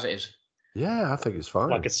just keep it as it is? Yeah, I think it's fine.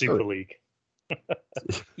 Like a Super League.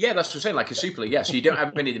 Yeah, that's what I'm saying, like a Super League. Yeah, so you don't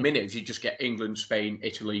have many of the minutes. You just get England, Spain,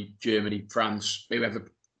 Italy, Germany, France, whoever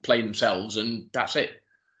playing themselves, and that's it.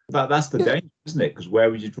 That's the danger, isn't it? Because where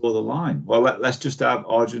would you draw the line? Well, let's just have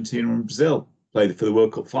Argentina and Brazil play for the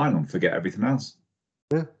World Cup final and forget everything else.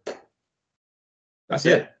 Yeah, that's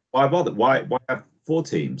it. Why bother? Why have 4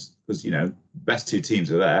 teams? Because best 2 teams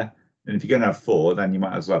are there, and if you're going to have 4, then you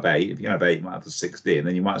might as well have 8. If you're going to have 8, you might have 16, and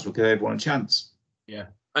then you might as well give everyone a chance. Yeah.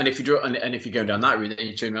 And if you draw, and if you go down that route, then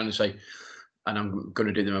you turn around and say, and I'm going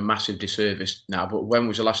to do them a massive disservice now, but when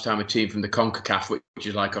was the last time a team from the CONCACAF, which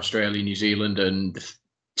is like Australia, New Zealand, and the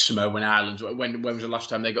Samoan Islands, when was the last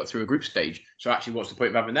time they got through a group stage? So actually, what's the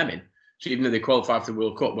point of having them in? So even though they qualified for the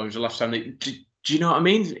World Cup, when was the last time they? Do you know what I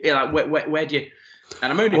mean? Like where do you?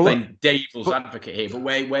 And I'm only playing devil's advocate here, but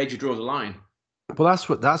where do you draw the line? Well,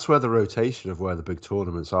 that's where the rotation of where the big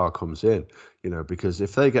tournaments are comes in, because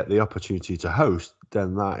if they get the opportunity to host,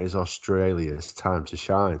 then that is Australia's time to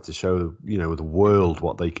shine, to show, the world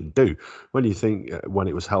what they can do. When you think when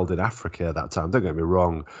it was held in Africa at that time, don't get me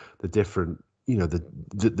wrong, the different,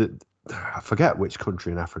 I forget which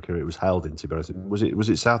country in Africa it was held in, to be honest. Was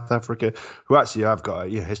it South Africa, who actually have got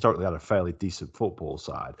historically had a fairly decent football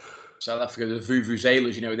side. South Africa, the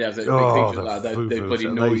vuvuzelas, they have those big things like that. They bloody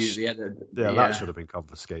noise. That should have been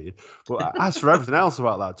confiscated. But as for everything else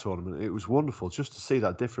about that tournament, it was wonderful just to see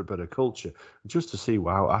that different bit of culture, just to see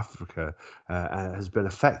how Africa has been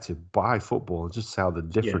affected by football, and just how the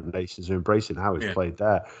different nations are embracing how it's played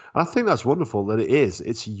there. And I think that's wonderful that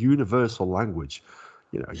it's a universal language.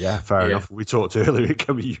 Fair enough. We talked earlier, it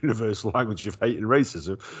can be a universal language of hate and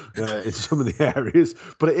racism in some of the areas,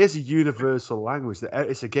 but it is a universal language.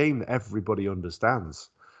 It's a game that everybody understands.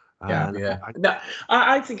 I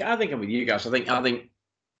think I'm with you guys. I think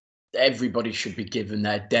everybody should be given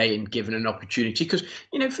their day and given an opportunity, because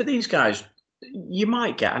for these guys, you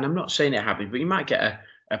might get, and I'm not saying it happens, but you might get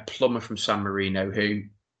a plumber from San Marino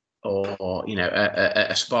or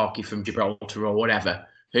a Sparky from Gibraltar or whatever,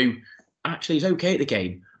 who actually is okay at the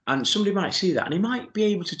game, and somebody might see that and he might be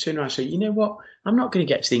able to turn around and say, you know what, I'm not going to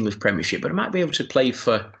get to the English Premiership, but I might be able to play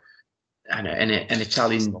for an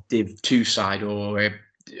Italian Div 2 side or whatever.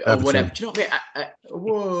 Do you know what I mean?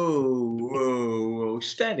 Whoa,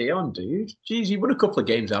 steady on, dude. Jeez, you won a couple of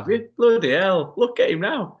games, have you? Bloody hell, look at him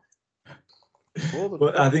now.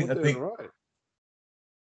 Well, I think right.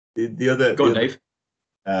 The other go on, Dave.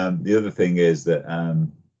 The other thing is that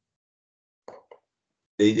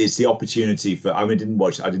it's the opportunity for. I didn't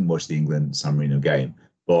watch the England San Marino game,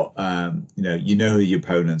 but you know who your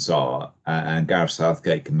opponents are, and Gareth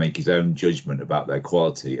Southgate can make his own judgment about their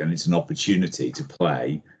quality, and it's an opportunity to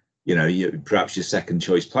play. Perhaps your second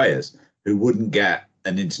choice players who wouldn't get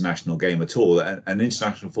an international game at all. And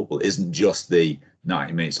international football isn't just the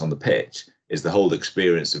 90 minutes on the pitch; it's the whole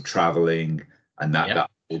experience of travelling and that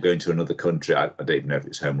will go into another country. I don't even know if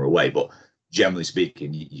it's home or away, but generally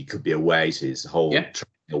speaking, you could be away to his whole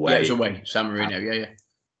away. Yeah, it's away, San Marino,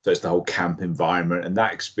 So it's the whole camp environment, and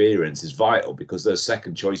that experience is vital, because those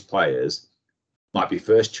second choice players might be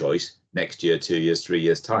first choice next year, 2 years, 3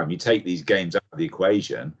 years time. You take these games out of the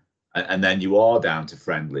equation, and then you are down to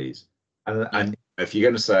friendlies. And if you're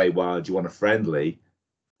going to say, well, do you want a friendly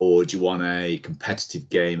or do you want a competitive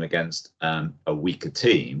game against a weaker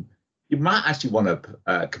team? You might actually want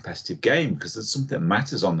a competitive game, because there's something that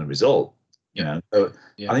matters on the result. I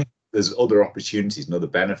think there's other opportunities and other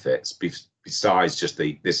benefits besides just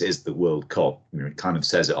this is the World Cup. It kind of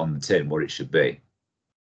says it on the tin what it should be.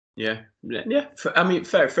 Yeah. Fair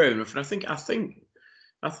enough. And I think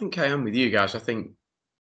I am with you guys. I think,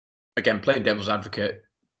 again, playing devil's advocate,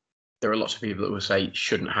 there are lots of people that will say it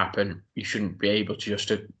shouldn't happen. You shouldn't be able to just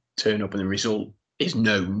to turn up and the result is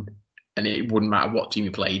known, and it wouldn't matter what team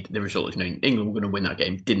you played. The result is known. England were going to win that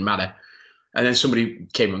game. Didn't matter. And then somebody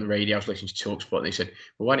came on the radio, I was listening to TalkSport, and they said,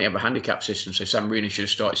 well, why don't you have a handicap system? So San Marino should have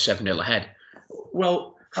started 7-0 ahead.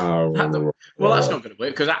 Well, that's not going to work,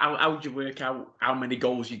 because how would you work out how many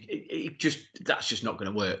goals that's just not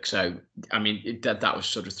going to work. So, that was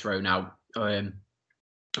sort of thrown out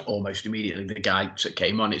almost immediately. The guy that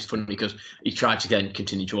came on, it's funny because he tried to then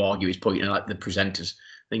continue to argue his point, and like the presenters,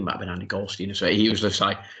 I think it might have been Andy Goldstein, so he was just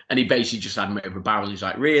like, and he basically just had him over a barrel. He's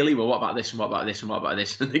like, really? Well, what about this and what about this and what about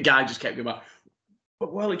this? And the guy just kept going back,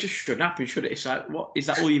 well, it just shouldn't happen, should it? It's like, what, is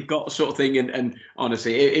that all you've got, sort of thing? And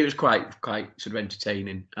honestly, it was quite sort of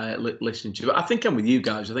entertaining listening to it. But I think I'm with you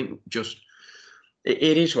guys. I think just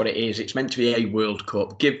it is what it is. It's meant to be a World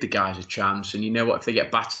Cup. Give the guys a chance, and you know what? If they get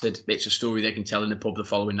battered, it's a story they can tell in the pub the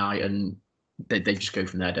following night, and they just go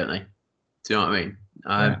from there, don't they? Do you know what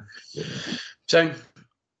I mean? So.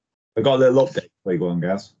 I got a little update for you, go on,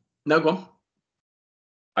 guys. No, go on.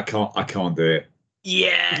 I can't do it.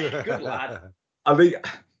 Yeah, good lad. I think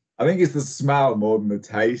it's the smell more than the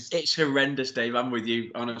taste. It's horrendous, Dave. I'm with you,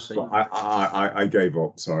 honestly. I gave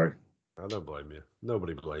up. Sorry. I don't blame you.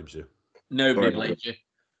 Nobody blames you. Nobody blames you.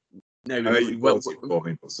 Nobody. For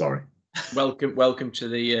me, but sorry. Welcome to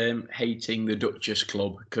the hating the Duchess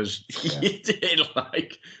club, because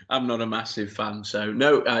I'm not a massive fan, so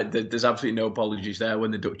no, there's absolutely no apologies there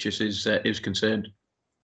when the Duchess is concerned.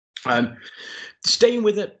 Staying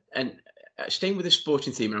with it and staying with the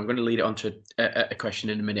sporting theme, and I'm going to lead it on to a question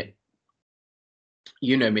in a minute.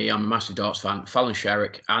 You know me, I'm a massive darts fan. Fallon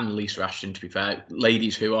Sherrick and Lisa Ashton, to be fair,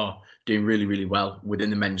 ladies who are doing really, really well within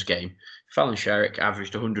the men's game. Fallon Sherrick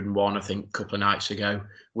averaged 101, I think, a couple of nights ago,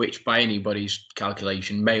 which by anybody's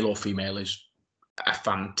calculation, male or female, is a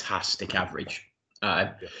fantastic average.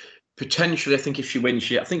 Potentially, I think if she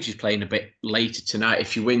wins, I think she's playing a bit later tonight.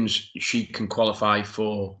 If she wins, she can qualify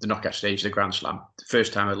for the knockout stage of the Grand Slam. The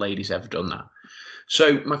first time a lady's ever done that.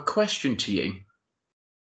 So my question to you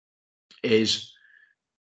is,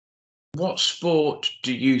 what sport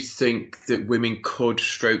do you think that women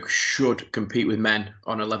should compete with men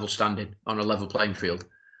on a level standing, on a level playing field?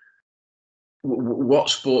 What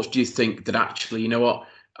sports do you think that actually, you know what,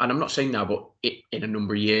 and I'm not saying now, but in a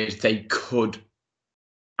number of years, they could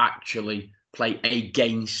actually play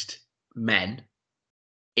against men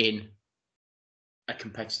in a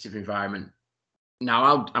competitive environment?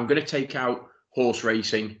 Now, I'm going to take out horse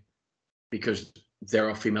racing because there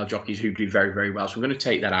are female jockeys who do very, very well. So I'm going to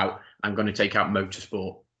take that out. I'm going to take out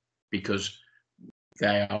motorsport because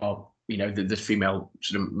they are, you know, the female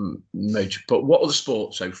sort of motor. But what other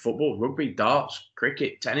sports? So football, rugby, darts,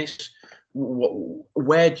 cricket, tennis.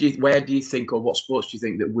 Where do you think, or what sports do you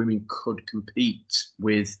think that women could compete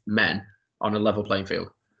with men on a level playing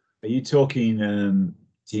field? Are you talking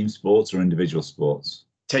team sports or individual sports?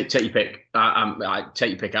 Take your pick.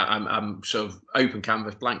 Take your pick. I'm sort of open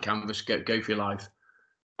canvas, blank canvas. Go for your life.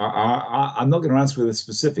 I'm not going to answer with a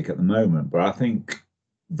specific at the moment, but I think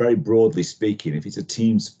very broadly speaking, if it's a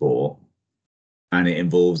team sport and it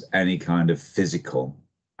involves any kind of physical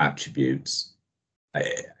attributes,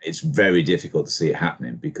 it's very difficult to see it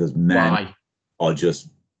happening because men are just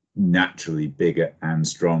naturally bigger and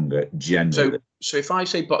stronger generally. So if I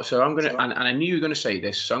say boxing, I'm going to, and I knew you were going to say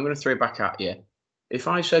this, so I'm going to throw it back at you. If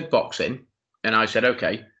I said boxing and I said,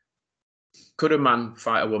 okay, could a man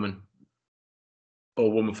fight a woman or a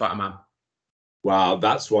woman fight a man? Well,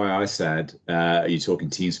 that's why I said, are you talking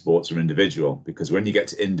team sports or individual? Because when you get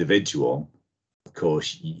to individual, of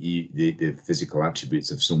course, the physical attributes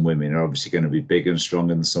of some women are obviously going to be bigger and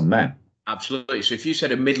stronger than some men. Absolutely. So if you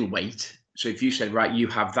said a middleweight, so if you said, right, you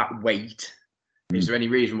have that weight, is there any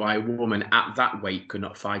reason why a woman at that weight could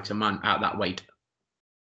not fight a man at that weight?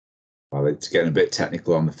 Well, it's getting a bit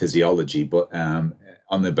technical on the physiology, but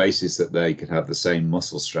on the basis that they could have the same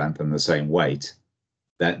muscle strength and the same weight,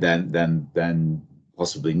 then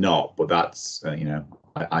possibly not. But that's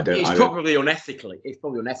I don't. It's probably unethical. It's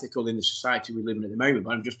probably unethical in the society we live in at the moment.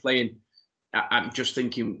 But I'm just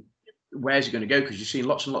thinking, where's it going to go? Because you've seen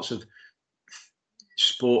lots and lots of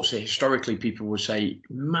sports that historically people would say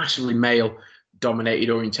massively male dominated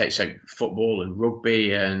oriented, so football and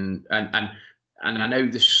rugby and I know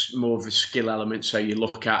there's more of a skill element. So you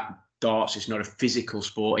look at darts, it's not a physical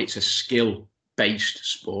sport, it's a skill-based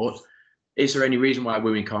sport. Is there any reason why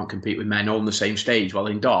women can't compete with men on the same stage? Well,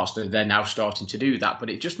 in darts, they're now starting to do that. But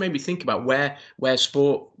it just made me think about where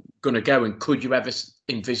sport going to go, and could you ever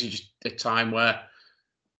envisage a time where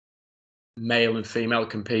male and female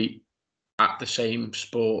compete at the same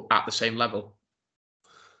sport, at the same level?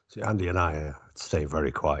 See, Andy and I stay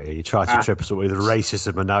very quiet. You try to trip us up with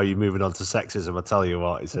racism, and now you're moving on to sexism. I tell you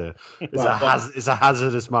what, it's a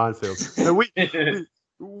hazardous minefield. No,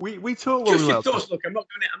 we talk. Just your thoughts. Look, I'm not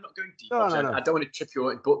going deep. No. I don't want to trip you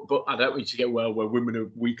up, but I don't want you to get where women are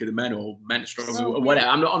weaker than men or men are stronger or whatever.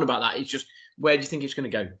 I'm not on about that. It's just, where do you think it's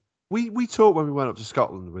going to go? We talked when we went up to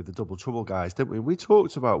Scotland with the Double Trouble guys, didn't we? We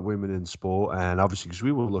talked about women in sport, and obviously because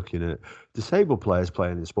we were looking at disabled players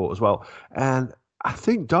playing in sport as well. And I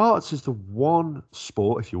think darts is the one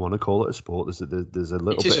sport, if you want to call it a sport. There's a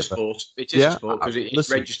little bit. It is a sport. It is a sport because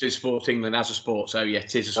it's registered Sport England as a sport. So yeah,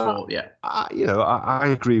 it is a sport. Yeah. I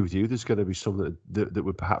agree with you. There's going to be some that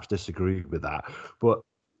would perhaps disagree with that, but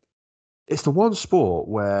it's the one sport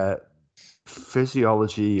where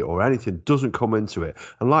physiology or anything doesn't come into it.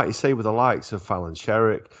 And like you say, with the likes of Fallon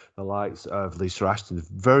Sherrick, the likes of Lisa Ashton,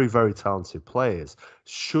 very, very talented players,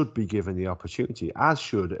 should be given the opportunity, as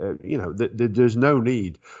should, there's no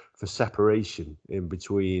need for separation in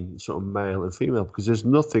between sort of male and female, because there's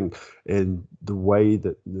nothing in the way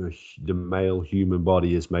that the male human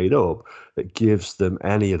body is made up that gives them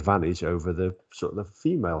any advantage over the sort of the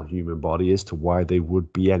female human body as to why they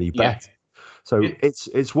would be any better. So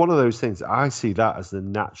it's one of those things. I see that as the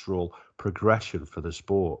natural progression for the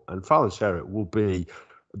sport. And Fallon Sherrick will be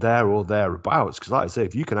there or thereabouts. Because like I say,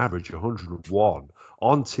 if you can average 101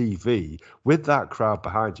 on TV with that crowd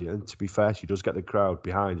behind you, and to be fair, she does get the crowd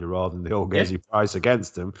behind you rather than the old Gezi Price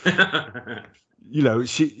against them.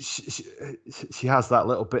 She has that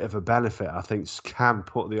little bit of a benefit. I think can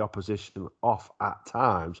put the opposition off at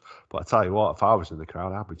times. But I tell you what, if I was in the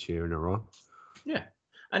crowd, I'd be cheering her on. Yeah.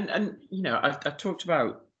 And I talked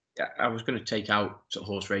about, I was going to take out sort of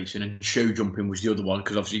horse racing, and show jumping was the other one,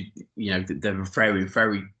 because obviously, they're very,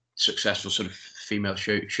 very successful sort of female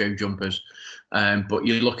show jumpers. But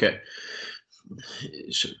you look at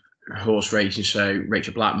horse racing. So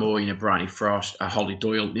Rachel Blackmore, Bryony Frost, Holly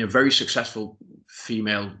Doyle, very successful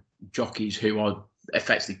female jockeys who are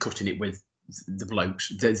effectively cutting it with the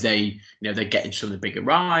blokes. They're getting some of the bigger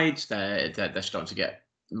rides. They're starting to get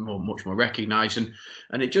much more recognised,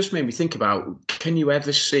 and it just made me think about: can you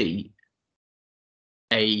ever see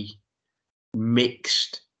a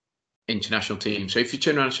mixed international team? So if you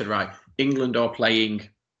turn around and said, right, England are playing,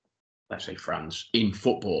 let's say France, in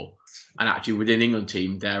football, and actually within the England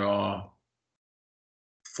team there are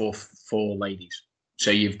four ladies.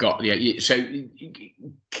 So you've got so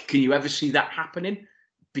can you ever see that happening?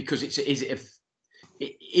 Because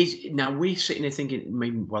now we're sitting there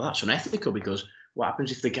thinking, well, that's unethical, because what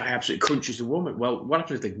happens if the guy absolutely crunches the woman? Well, what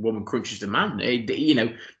happens if the woman crunches the man?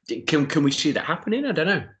 Can we see that happening? I don't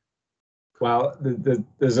know. Well,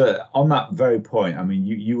 there's on that very point. I mean,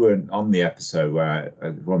 you weren't on the episode where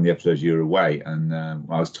one of the episodes you were away, and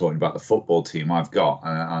I was talking about the football team I've got.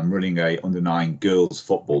 I'm running a under-9 girls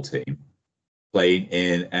football team, playing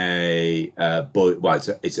in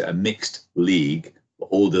it's a mixed league, but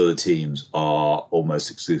all the other teams are almost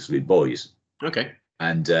exclusively boys. Okay.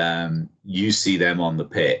 And you see them on the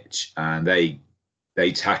pitch, and they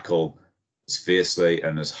tackle as fiercely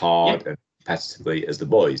and as hard and competitively as the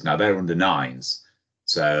boys. Now they're under 9s,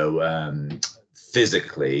 so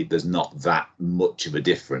physically there's not that much of a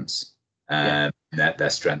difference in their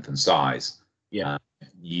strength and size.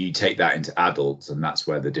 You take that into adults, and that's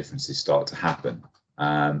where the differences start to happen.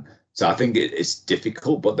 So I think it's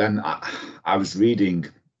difficult. But then I was reading,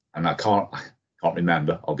 and I can't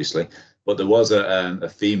remember, obviously, but there was a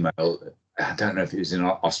female. I don't know if it was in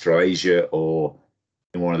Australasia or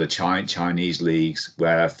in one of the Chinese leagues,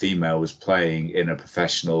 where a female was playing in a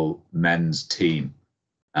professional men's team,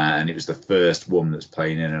 and it was the first woman that's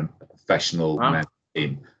playing in a professional men's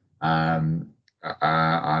team. And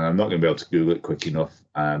I'm not going to be able to Google it quick enough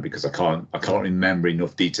because I can't remember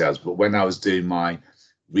enough details. But when I was doing my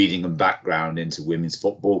reading and background into women's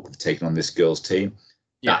football, taking on this girls' team,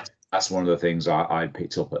 that's one of the things I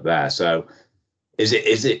picked up at there. So, is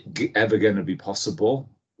it ever going to be possible?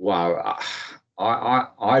 Well,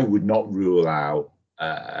 I would not rule out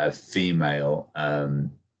a female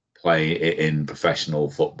play in professional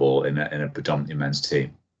football in a predominantly men's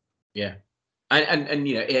team. Yeah, and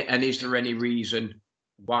is there any reason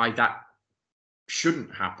why that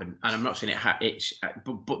shouldn't happen? And I'm not saying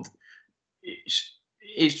but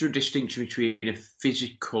is there a distinction between a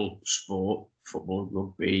physical sport, football,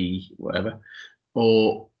 rugby, whatever,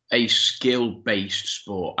 or a skill-based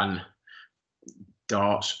sport, and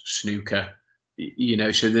darts, snooker?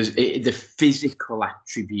 So there's the physical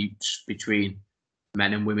attributes between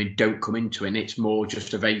men and women don't come into it. And it's more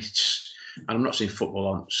just and I'm not saying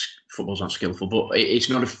footballs aren't skillful, but it's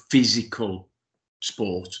not a physical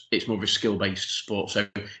sport. It's more of a skill-based sport. So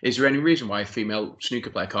is there any reason why a female snooker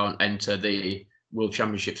player can't enter the World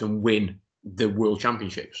Championships and win the World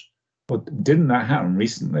Championships? Well, didn't that happen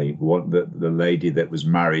recently? The lady that was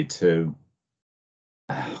married to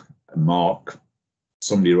Mark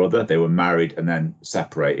somebody or other, they were married and then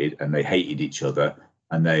separated, and they hated each other,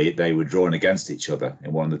 and they were drawn against each other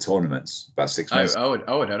in one of the tournaments about 6 months. I don't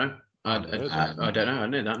know. I don't know. I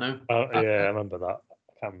knew that now. Oh yeah, I remember that.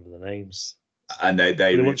 I can't remember the names. And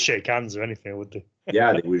they wouldn't shake hands or anything, would they?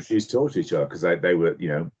 Yeah, they refused to talk to each other because they were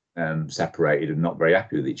separated and not very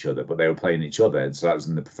happy with each other, but they were playing each other, and so that was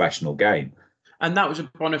in the professional game. And that was a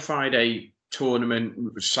bona fide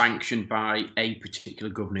tournament sanctioned by a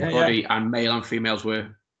particular governing body, and male and females were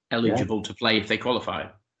eligible to play if they qualified.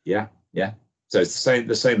 Yeah. So it's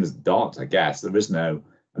the same as darts, I guess. There is no.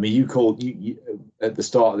 I mean, you at the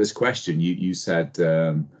start of this question. You said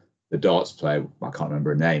the darts player. I can't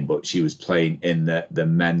remember her name, but she was playing in the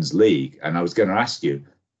men's league, and I was going to ask you,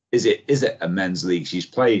 is it a men's league she's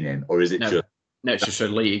playing in, or is it just? No, it's just a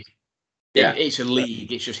league. Yeah, it's a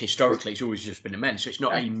league. It's just historically, it's always just been a men's. So it's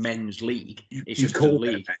not a men's league. It's just a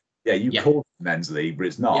league. You call it a men's league, but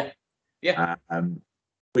it's not. Yeah.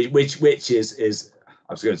 Which is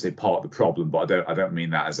I was going to say part of the problem, but I don't mean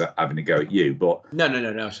that as having to go at you. But no.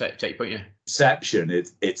 Take your point. Yeah. Perception.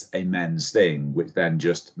 It's a men's thing, which then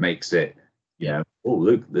just makes it. Oh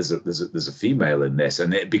look, there's a female in this,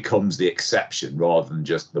 and it becomes the exception rather than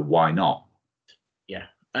just the why not. Yeah,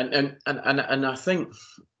 and I think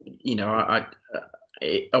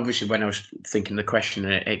obviously when I was thinking the question,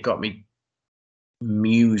 it got me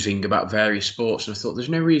musing about various sports, and I thought there's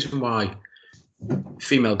no reason why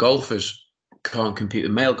female golfers can't compete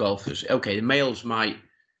with male golfers. Okay, the males might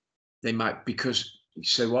because.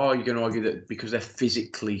 So are you going to argue that because they're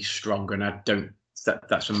physically stronger? And I don't.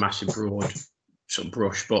 That's a massive broad sort of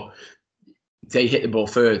brush, but they hit the ball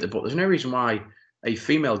further. But there's no reason why a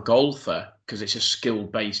female golfer, because it's a skill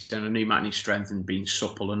based, and I know you might need strength and being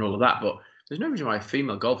supple and all of that, but there's no reason why a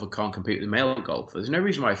female golfer can't compete with a male golfer. There's no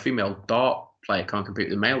reason why a female dart player can't compete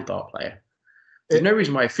with a male dart player. There's no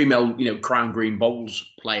reason why a female, crown green bowls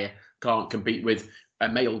player can't compete with a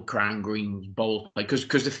male crown green bowl player,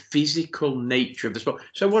 because the physical nature of the sport.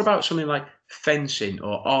 So what about something like fencing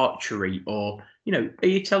or archery, or are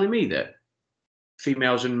you telling me that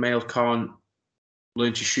females and males can't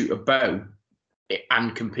learn to shoot a bow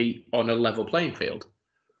and compete on a level playing field?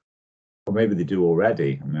 Or maybe they do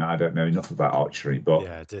already. I mean, I don't know enough about archery, but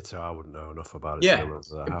yeah, ditto. I wouldn't know enough about it. Yeah, go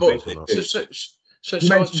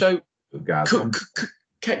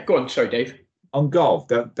on. Sorry, Dave. On golf,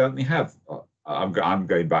 don't they have? I'm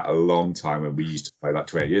going back a long time when we used to play, like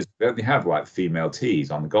 20 years. Don't they have like female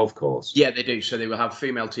tees on the golf course? Yeah, they do. So they will have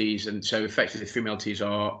female tees, and so effectively female tees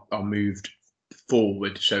are moved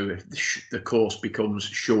forward, so the course becomes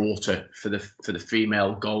shorter for the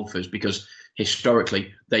female golfers, because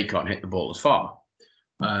historically they can't hit the ball as far.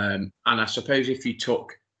 And I suppose if you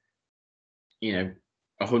took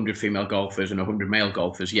 100 female golfers and 100 male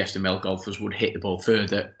golfers, yes, the male golfers would hit the ball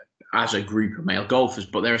further as a group of male golfers,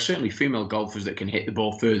 but there are certainly female golfers that can hit the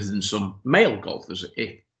ball further than some male golfers,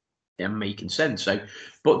 if they're making sense. So,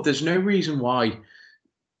 but there's no reason why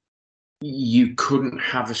you couldn't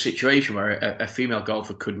have a situation where a female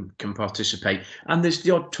golfer can participate. And there's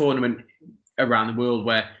the odd tournament around the world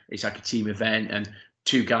where it's like a team event, and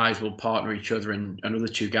two guys will partner each other, and another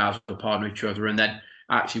two guys will partner each other, and then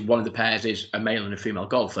actually one of the pairs is a male and a female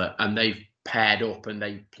golfer, and they've paired up and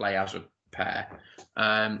they play as a pair.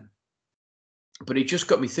 But it just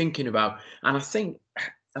got me thinking about, and I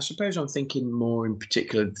suppose I'm thinking more in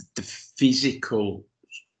particular the physical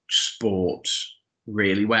sports,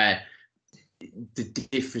 really, where the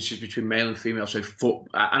differences between male and female. So and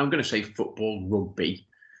I'm going to say football, rugby,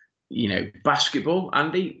 basketball.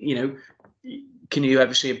 Andy, can you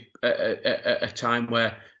ever see a time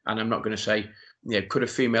where, and I'm not going to say, could a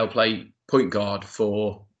female play point guard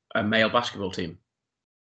for a male basketball team?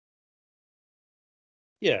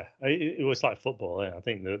 Yeah, it was like football. I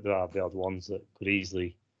think there are the odd ones that could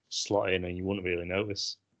easily slot in and you wouldn't really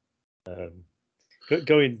notice.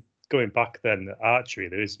 Going back then, archery,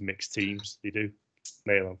 there is mixed teams. They do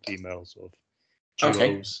male and female sort of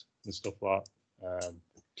duos and stuff like that.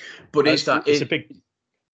 But it's a big.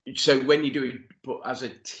 So when you do it, but as a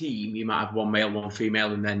team, you might have one male, one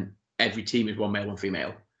female, and then every team is one male, one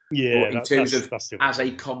female. Yeah, but in terms of as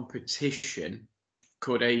a competition,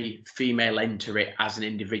 could a female enter it as an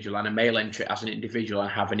individual and a male enter it as an individual and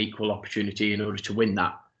have an equal opportunity in order to win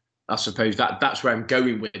that? I suppose that's where I'm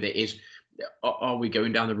going with it. Is, are we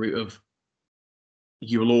going down the route of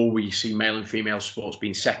you'll always see male and female sports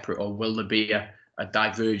being separate, or will there be a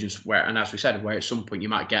divergence where, and as we said, where at some point you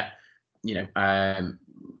might get,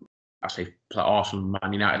 I say Arsenal,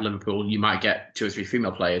 Man United, Liverpool, you might get 2 or 3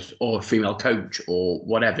 female players or a female coach or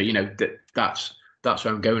whatever. That's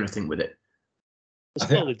where I'm going, I think, with it. They're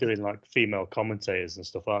slowly doing like female commentators and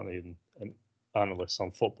stuff, aren't they? And analysts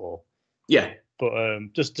on football. Yeah.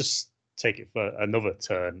 But just take it for another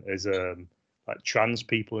turn is like trans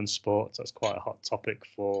people in sports. That's quite a hot topic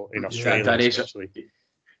in Australia. That is especially.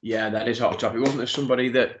 That is a hot topic. Wasn't there somebody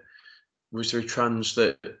that was there a trans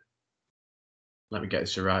that? Let me get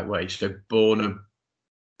this the right way. So born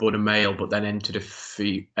a male, but then entered a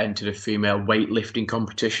female weightlifting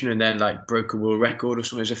competition, and then like broke a world record or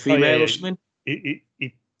something as a female or something.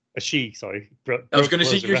 Sorry. I was going to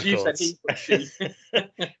say because you said he, but she.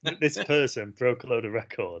 This person broke a load of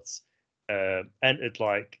records, entered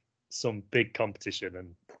like some big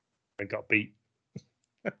competition and got beat.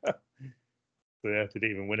 So yeah,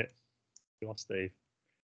 didn't even win it. We lost Dave.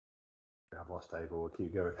 I've lost Dave, but we'll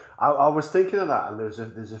keep going. I was thinking of that, and there's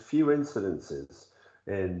a few incidences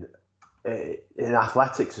in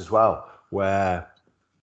athletics as well, where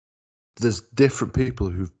there's different people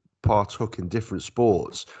who've partook in different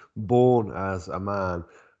sports, born as a man,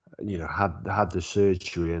 had the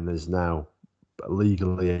surgery and is now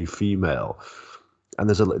legally a female. And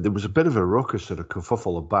there was a bit of a ruckus sort of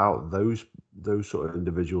kerfuffle about those sort of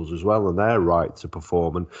individuals as well, and their right to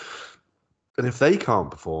perform. And if they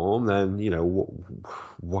can't perform, then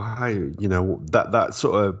why? That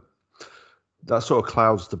sort of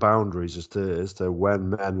clouds the boundaries as to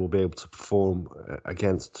when men will be able to perform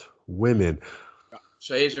against women.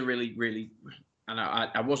 So here's a really, really, and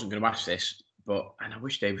I wasn't going to ask this, and I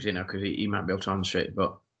wish Dave was in now because he might be able to answer it,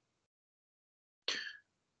 but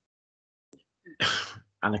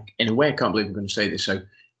and in a way I can't believe I'm going to say this. So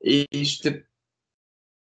is the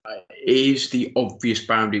obvious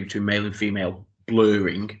boundary between male and female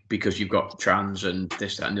blurring because you've got trans and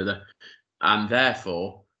this, that, and the other? and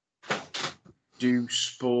therefore, do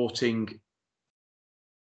sporting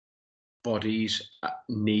bodies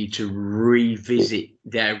need to revisit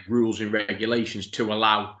their rules and regulations to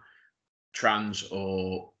allow trans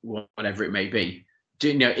or whatever it may be? Do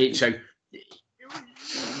you know it? So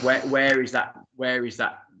where is that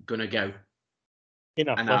going to go? In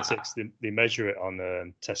athletics, they measure it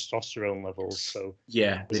on testosterone levels. So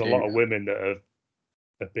yeah, there's a lot of women that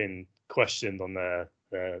have been questioned on their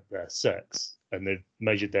sex, and they've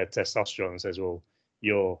measured their testosterone and says, well,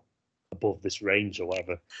 you're above this range or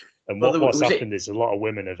whatever. And what's happened is a lot of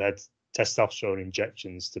women have had testosterone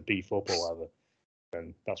injections to beef up or whatever,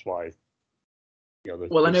 and that's why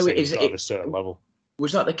well, I know it is at a certain level.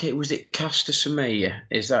 Was that the case? Was it Caster Semenya?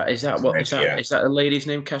 Is that the lady's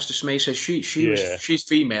name, Caster Semenya? So she's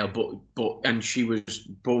female, but and she was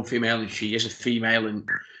born female, and she is a female,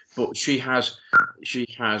 but she has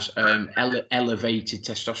elevated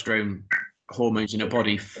testosterone hormones in her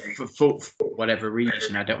body for whatever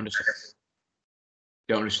reason. I don't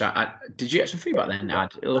understand. Did you get some feedback then,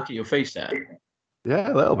 Ad? Look at your face there.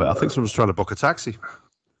 Yeah, a little bit. I think someone's trying to book a taxi.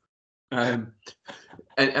 And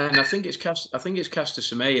I think it's Caster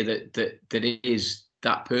Semenya that is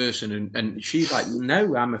that person, and she's like,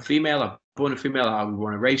 no, I'm a female. I'm born a female. I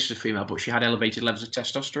want to race as a female, but she had elevated levels of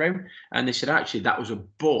testosterone, and they said actually that was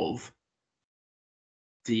above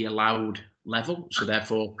the allowed level, so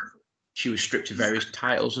therefore she was stripped of various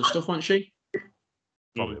titles and stuff, wasn't she?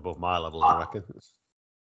 Probably above my level, I reckon.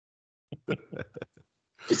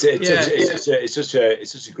 It's such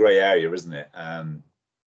a grey area, isn't it?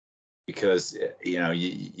 Because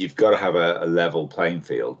you've got to have a level playing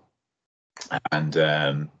field,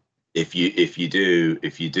 and if you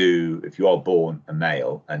are born a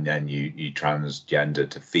male and then you transgender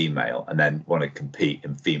to female and then want to compete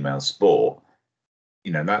in female sport,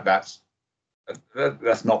 that's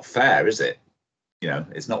not fair, is it?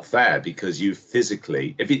 It's not fair, because you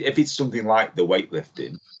physically, if it's something like the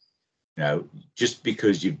weightlifting, just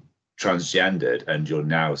because you've transgendered and you're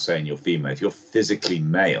now saying you're female, if you're physically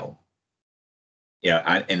male,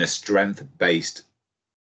 and in a strength-based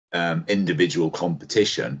individual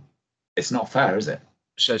competition, it's not fair, is it?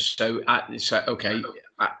 So okay,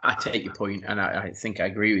 I take your point, and I think I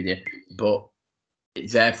agree with you. But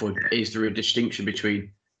therefore, is there a distinction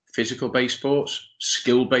between physical-based sports,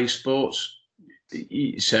 skill-based sports?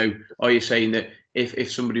 So, are you saying that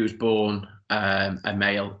if somebody was born a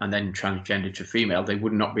male and then transgendered to female, they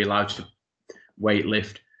would not be allowed to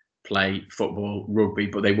weightlift, play football, rugby,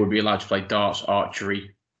 but they would be allowed to play darts,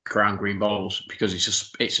 archery, crown green bowls, because it's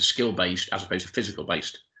a skill based as opposed to physical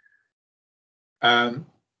based?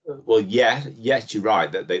 Well, yes, you're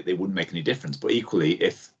right that they wouldn't make any difference. But equally,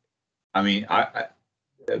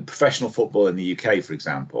 professional football in the UK, for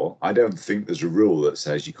example, I don't think there's a rule that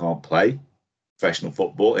says you can't play professional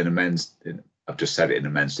football in a men's. I've just said it, in a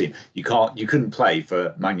men's team. You couldn't play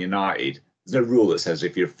for Man United. There's no rule that says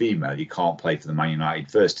if you're a female, you can't play for the Man United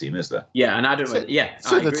first team, is there? Yeah, and I don't know. Yeah,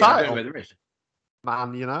 I agree. The title. I don't know where there is.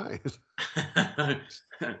 Man United. Male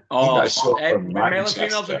and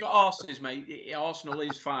females have got arses, mate. Arsenal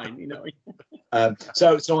is fine,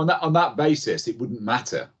 So on that basis, it wouldn't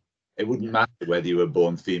matter. It wouldn't matter whether you were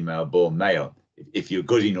born female, born male. If you're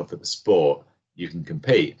good enough at the sport, you can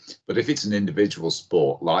compete. But if it's an individual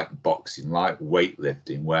sport like boxing, like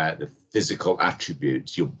weightlifting, where the physical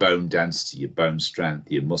attributes, your bone density, your bone strength,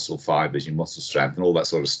 your muscle fibers, your muscle strength, and all that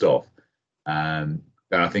sort of stuff,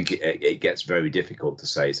 then I think it gets very difficult to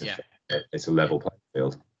say it's a level playing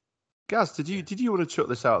field. Gaz, did you want to chuck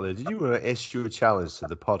this out there? Did you want to issue a challenge to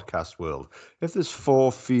the podcast world? If there's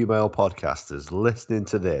 4 female podcasters listening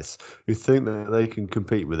to this who think that they can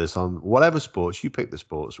compete with us on whatever sports, you pick the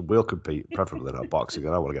sports, and we'll compete, preferably not boxing.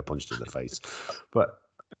 I don't want to get punched in the face, but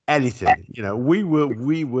anything, we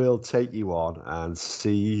will take you on and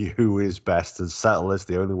see who is best and settle this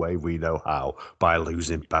the only way we know how, by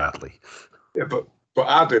losing badly. Yeah, but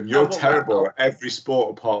Adam, you're terrible at every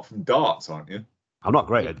sport apart from darts, aren't you? I'm not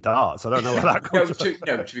great at darts. I don't know where that comes from.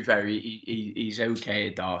 To be fair, he's okay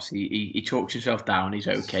at darts. He talks himself down. He's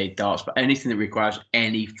okay at darts, but anything that requires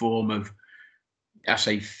any form of, I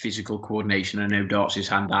say, physical coordination. I know darts is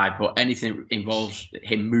hand-eye, but anything that involves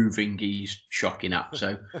him moving, he's shocking at.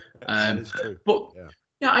 So, but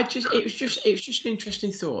yeah, it was just an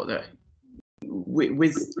interesting thought that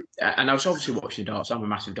with and I was obviously watching darts. I'm a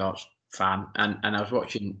massive darts fan, and I was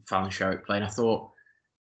watching Fallon Sherrick play, and I thought,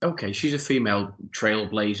 okay, she's a female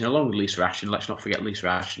trailblazing along with Lisa Ashton. Let's not forget Lisa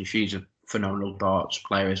Ashton. She's a phenomenal darts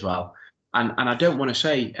player as well. And I don't want to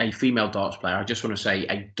say a female darts player. I just want to say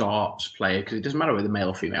a darts player, because it doesn't matter whether male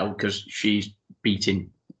or female, because she's beating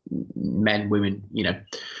men, women,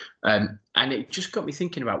 And it just got me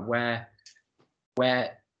thinking about where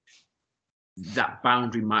that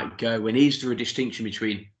boundary might go. And is there a distinction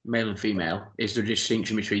between male and female? Is there a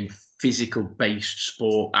distinction between physical-based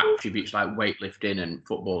sport attributes like weightlifting and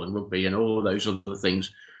football and rugby and all those other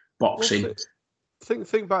things, boxing? Well,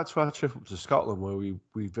 think back to our trip up to Scotland where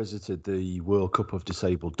we visited the World Cup of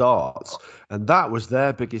Disabled Darts, and that was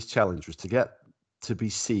their biggest challenge, was to get to be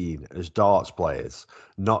seen as darts players,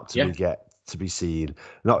 not to be seen,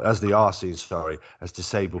 not as they are seen, as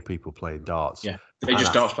disabled people playing darts. Yeah, they're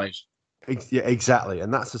just darts players. Yeah, exactly.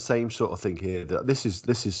 And that's the same sort of thing here. That this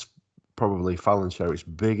is probably Fallon Sherrick's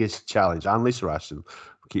biggest challenge, and Lisa Ashton.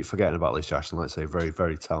 We keep forgetting about Lisa Ashton, let's say, a very,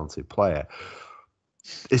 very talented player,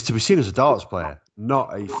 is to be seen as a darts player,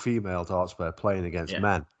 not a female darts player playing against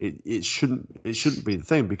men. It shouldn't be the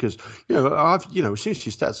thing, because as soon as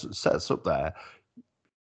she sets up there,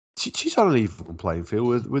 she's on an even playing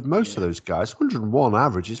field with most of those guys. 101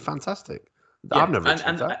 average is fantastic. Yeah. I've never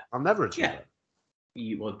achieved that. I've never achieved that.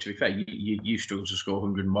 Well, to be fair, you struggle to score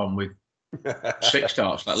 101 with 6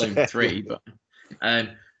 darts, let alone 3. But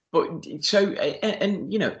so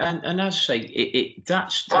and as I say,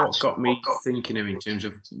 that's what got me thinking of in terms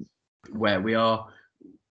of where we are.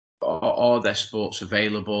 Are there sports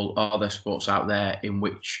available? Are there sports out there in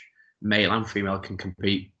which male and female can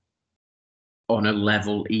compete on a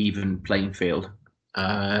level, even playing field?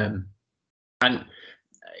 And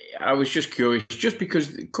I was just curious, just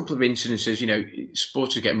because a couple of incidences,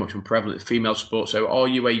 sports are getting much more prevalent, female sports. So are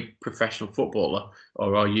you a professional footballer,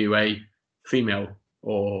 or are you a female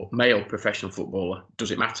or male professional footballer?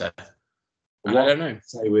 Does it matter? I don't know.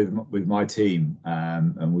 Say with my team,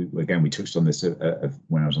 and we touched on this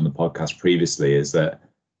when I was on the podcast previously, is that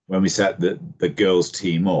when we set the girls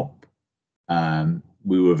team up,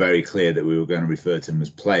 we were very clear that we were going to refer to them as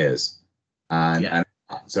players, and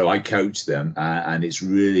so I coach them, and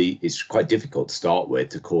it's quite difficult to start with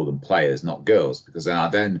to call them players, not girls, because I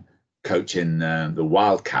then coach in the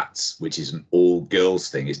Wildcats, which is an all girls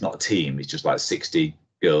thing. It's not a team. It's just like 60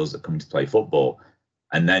 girls that come to play football.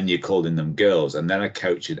 And then you're calling them girls. And then I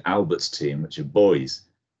coach at Albert's team, which are boys.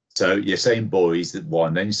 So you're saying boys at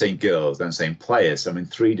one, then you're saying girls, then saying players. So I'm in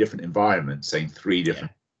 3 different environments saying 3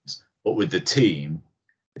 different things. But with the team,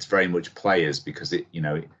 it's very much players, because it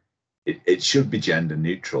should be gender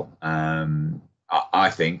neutral. I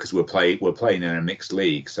think, because we're playing in a mixed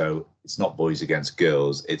league, so it's not boys against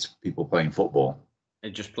girls. It's people playing football.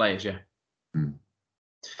 It's just players, yeah.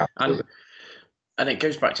 And it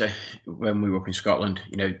goes back to when we were up in Scotland.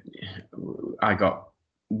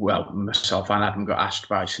 Myself and Adam got asked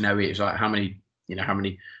by Snowy. It's like, how many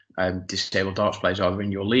disabled darts players are there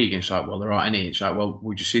in your league? And it's like, well, there aren't any. It's like, well,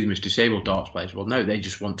 would you see them as disabled darts players? Well, no, they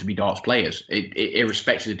just want to be darts players,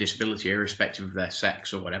 irrespective of disability, irrespective of their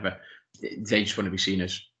sex or whatever. They just want to be seen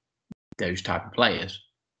as those type of players.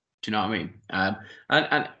 Do you know what I mean?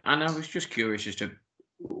 And I was just curious as to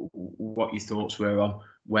what your thoughts were on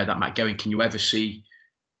where that might go. And can you ever see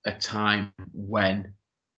a time when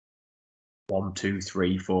 1, 2,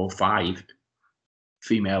 3, 4, 5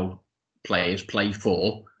 female players play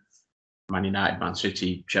for Man United, Man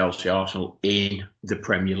City, Chelsea, Arsenal in the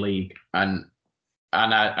Premier League? And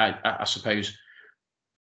I suppose,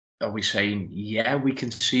 are we saying, yeah, we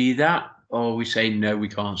can see that, or are we saying, no, we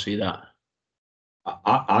can't see that?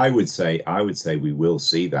 I would say we will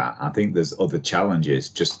see that. I think there's other challenges,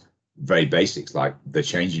 just very basics, like the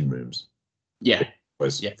changing rooms. Yeah. For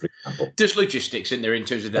example. There's logistics in there in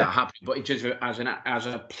terms of that happening, but in terms of as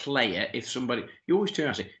a player, if somebody, you always turn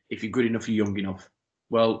and say, if you're good enough, you're young enough.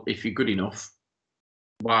 Well, if you're good enough,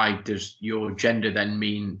 why does your gender then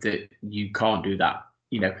mean that you can't do that?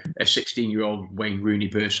 A 16-year-old Wayne Rooney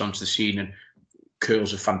bursts onto the scene and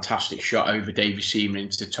curls a fantastic shot over Davy Seaman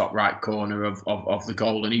into the top right corner of the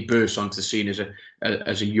goal, and he bursts onto the scene as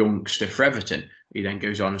a youngster for Everton. He then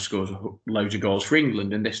goes on and scores loads of goals for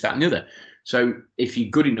England and this, that, and the other. So if you're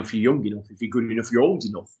good enough, you're young enough. If you're good enough, you're old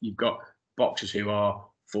enough. You've got boxers who are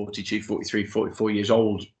 42, 43, 44 years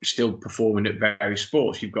old, still performing at various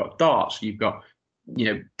sports. You've got darts. You've got,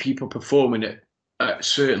 people performing at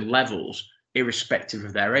certain levels, irrespective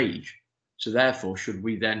of their age. So therefore, should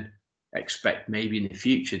we then expect maybe in the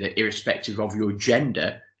future that irrespective of your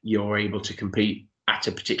gender, you're able to compete at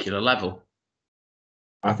a particular level?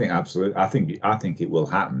 I think absolutely. I think it will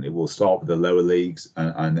happen. It will start with the lower leagues,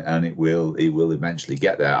 and it will eventually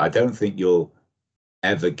get there. I don't think you'll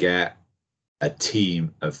ever get a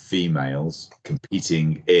team of females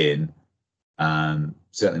competing in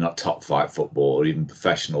certainly not top flight football or even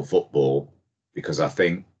professional football, because I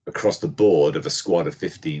think across the board of a squad of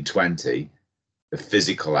 15, 20, the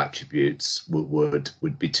physical attributes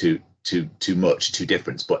would be too too much, too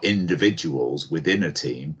different. But individuals within a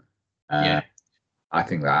team, I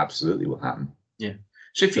think that absolutely will happen. Yeah.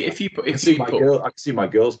 So I can see my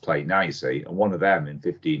girls play now, you see, and one of them in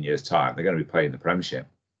 15 years' time, they're going to be playing the Premiership.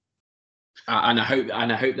 And I hope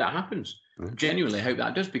that happens. Genuinely, I hope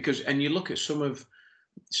that does, because you look at some of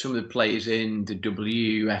the players in the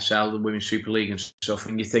WSL, the Women's Super League and stuff,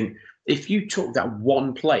 and you think, if you took that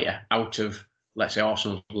one player out of, let's say,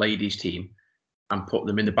 Arsenal's ladies team and put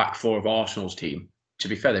them in the back four of Arsenal's team, to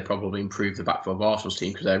be fair, they probably improved the back four of Arsenal's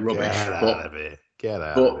team because they're rubbish. Get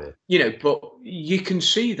out of it. You know, but you can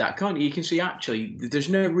see that, can't you? You can see actually there's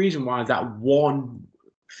no reason why that one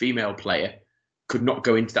female player could not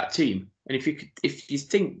go into that team. And if you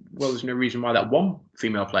think, well, there's no reason why that one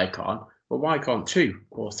female player can't, well, why can't 2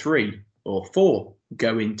 or 3 or 4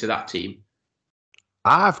 go into that team?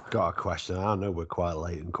 I've got a question. I know we're quite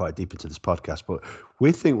late and quite deep into this podcast, but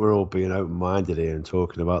we think we're all being open-minded here and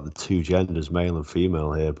talking about the two genders, male and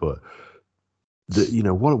female here. But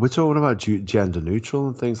what we're talking about, gender neutral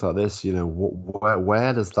and things like this. You know,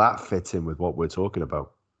 where does that fit in with what we're talking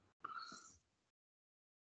about?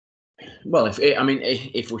 Well,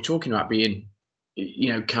 if we're talking about being,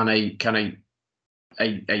 can a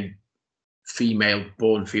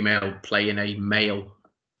born female play in a male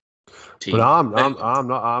team? But I'm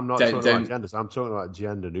not talking about genders. I'm talking about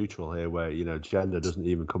gender neutral here, where gender doesn't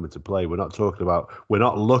even come into play. We're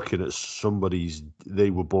not looking at somebody's. They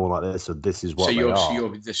were born like this, so this is what they are.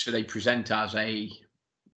 So they present as a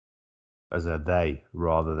they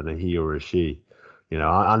rather than a he or a she.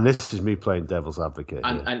 And this is me playing devil's advocate.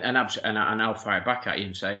 And I'll fire back at you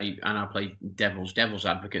and say, and I'll play devil's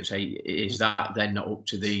advocate and say, is that then not up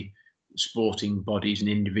to the sporting bodies and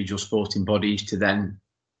individual sporting bodies to then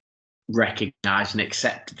recognise and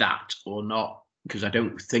accept that or not? Because I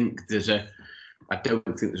don't think there's a sort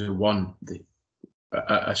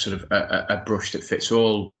of a brush that fits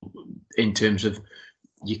all in terms of.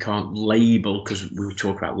 You can't label, because we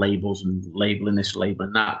talk about labels and labelling this,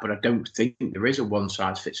 labelling that, but I don't think there is a one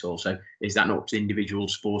size fits all. So is that not up to individual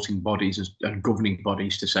sporting bodies and governing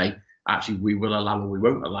bodies to say, actually, we will allow or we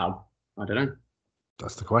won't allow? I don't know.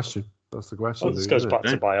 That's the question. Well, this goes back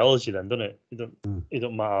to biology then, doesn't it? It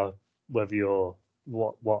don't matter whether you're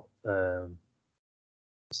what's the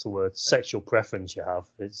word, sexual preference you have.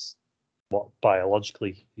 It's what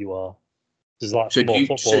biologically you are. There's like more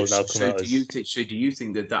footballers now coming out. Do you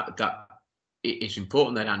think that it is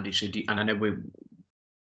important then, Andy? And I know we're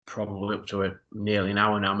probably up to nearly an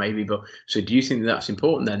hour now, maybe. But so do you think that's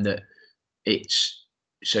important then, that it's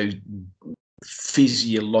so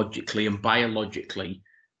physiologically and biologically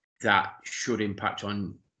that should impact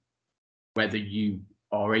on whether you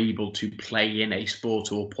are able to play in a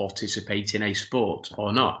sport or participate in a sport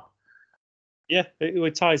or not? Yeah,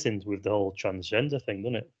 it ties in with the whole transgender thing,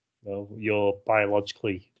 doesn't it? You're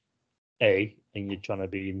biologically A and you're trying to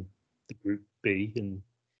be in the group B, and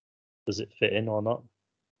does it fit in or not?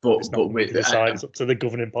 It's up to the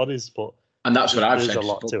governing bodies. And that's what I've said. There's a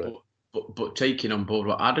lot to it. But taking on board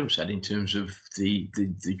what Adam said in terms of the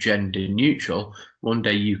gender neutral, one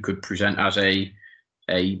day you could present as a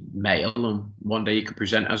male, and one day you could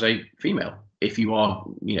present as a female. If you are,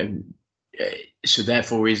 so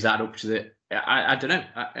therefore, is that up to the? I don't know.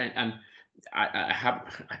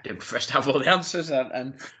 I don't first have all the answers,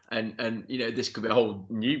 and this could be a whole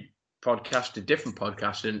new podcast, a different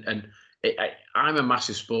podcast, and I'm a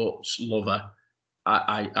massive sports lover.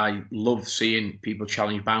 I love seeing people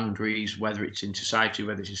challenge boundaries, whether it's in society,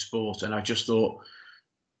 whether it's in sport, and I just thought,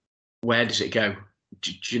 where does it go?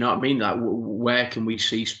 Do you know what I mean? Like, where can we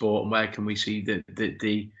see sport, and where can we see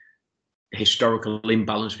the historical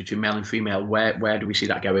imbalance between male and female? Where do we see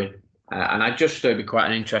that going? And I just thought it'd be quite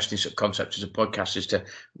an interesting concept as a podcast, is to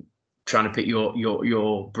trying to pick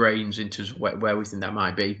your brains into where we think that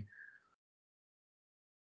might be.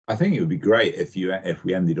 I think it would be great if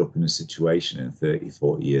we ended up in a situation in 30,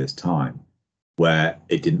 40 years' time where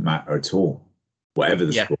it didn't matter at all, whatever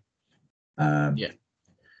the sport. And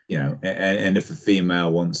if a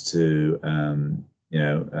female wants to,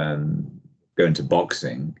 go into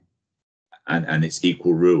boxing, and it's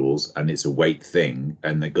equal rules, and it's a weight thing,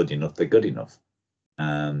 and they're good enough, they're good enough.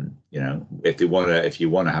 If you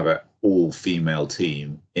want to have an all-female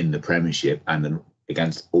team in the Premiership and then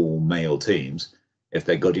against all male teams, if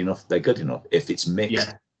they're good enough, they're good enough. If it's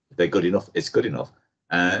mixed, if they're good enough, it's good enough.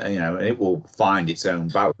 And it will find its own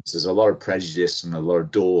balance. There's a lot of prejudice and a lot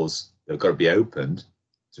of doors that have got to be opened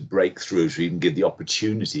to break through, to even give the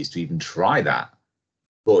opportunities to even try that.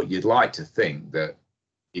 But you'd like to think that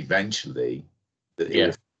eventually that it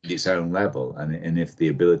will find its own level, and if the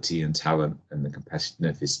ability and talent and the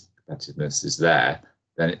competitiveness is there,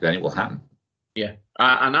 then it will happen. Yeah,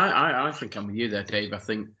 and I think I'm with you there, Dave. I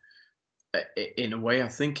think, in a way, I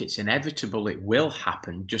think it's inevitable it will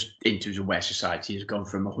happen, just in terms of where society has gone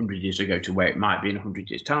from 100 years ago to where it might be in 100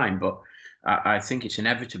 years' time. But I think it's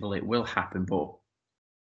inevitable it will happen. But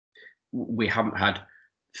we haven't had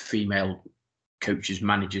female coaches,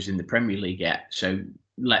 managers in the Premier League yet. So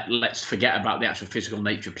let's forget about the actual physical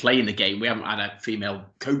nature of playing the game. We haven't had female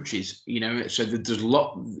coaches, so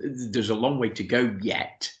there's a long way to go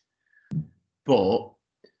yet. But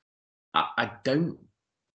I don't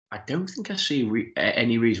think I see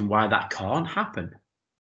any reason why that can't happen.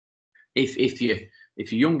 If you're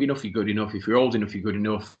young enough, you're good enough. If you're old enough, you're good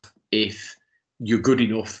enough. If you're good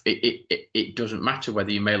enough, it doesn't matter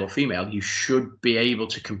whether you're male or female. You should be able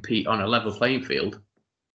to compete on a level playing field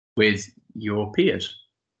with your peers.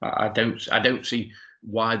 I don't see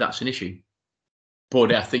why that's an issue.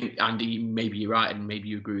 But I think, Andy, maybe you're right, and maybe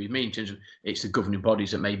you agree with me in terms of it's the governing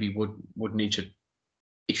bodies that maybe would need to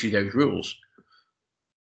issue those rules.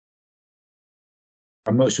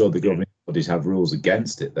 I'm not sure the governing bodies have rules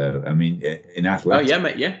against it, though. I mean, in athletics,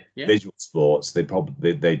 visual sports, they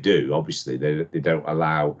do. Obviously, they don't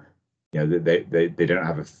allow, they don't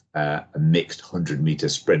have a mixed 100-meter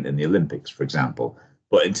sprint in the Olympics, for example.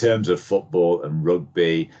 But in terms of football and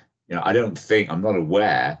rugby, I'm not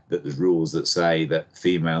aware that there's rules that say that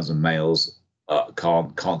females and males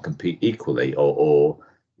can't compete equally, or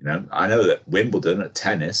I know that Wimbledon at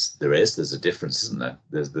tennis there's a difference, isn't there?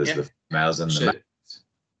 There's the females and the males.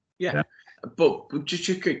 Yeah, but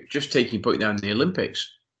just taking point down in the Olympics,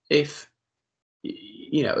 if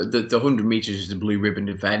the 100 meters is the blue ribbon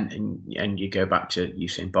event, and you go back to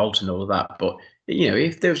Usain Bolt and all of that, but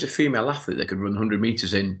if there was a female athlete that could run 100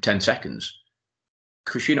 meters in 10 seconds,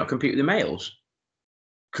 could she not compete with the males?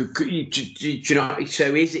 Could you,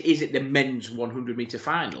 so is it the men's 100 meter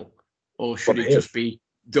final, or should it just be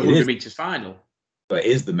the 100 meters final? But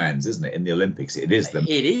it is the men's, isn't it? In the Olympics, it is them.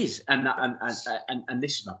 It is, and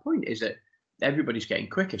this is my point: is that everybody's getting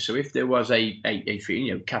quicker. So if there was a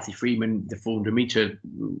Kathy Freeman, the 400 meter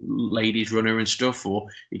ladies runner and stuff, or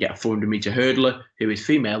you get a 400 meter hurdler who is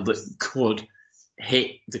female that could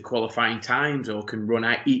hit the qualifying times or can run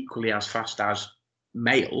out equally as fast as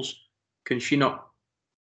males, can she not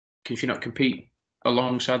compete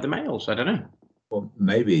alongside the males? I don't know. Well,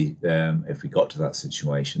 maybe if we got to that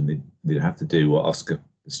situation, they'd have to do what Oscar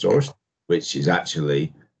Pistorius, which is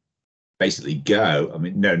actually basically go. I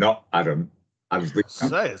mean, no, not Adam. It's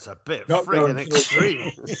a bit friggin'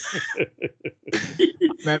 extreme.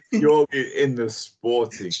 You're in the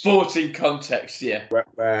sporting context, yeah.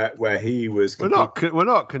 Where he was. We're not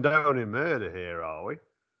condoning murder here, are we?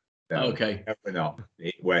 No, okay, no, we're not.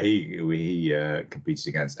 Where he competed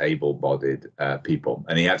against able-bodied people,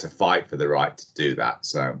 and he had to fight for the right to do that.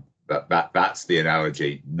 So that's the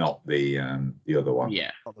analogy, not the other one.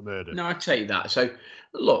 Yeah, not the murder. No, I take that. So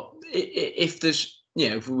look, if there's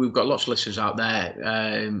if we've got lots of listeners out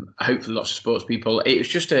there, hopefully lots of sports people. It was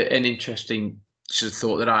just an interesting sort of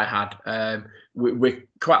thought that I had. We're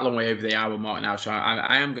quite a long way over the hour mark now, so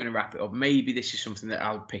I am going to wrap it up. Maybe this is something that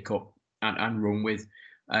I'll pick up and run with.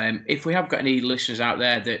 If we have got any listeners out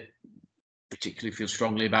there that particularly feel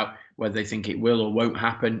strongly about whether they think it will or won't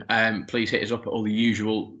happen, please hit us up at all the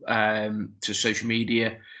usual to social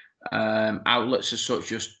media outlets as such,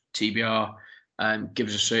 just TBR. Give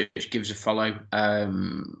us a search, give us a follow,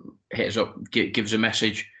 hit us up, give us a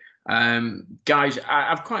message. Guys,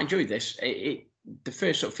 I've quite enjoyed this. The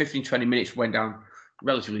first sort of 15, 20 minutes went down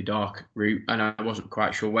relatively dark route, and I wasn't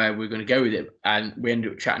quite sure where we were going to go with it. And we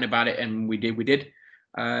ended up chatting about it, and we did.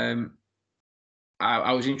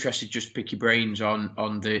 I was interested just to pick your brains on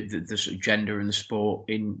the sort of gender and the sport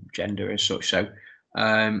in gender as such. So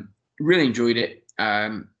really enjoyed it.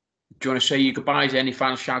 Do you want to say your goodbyes? Any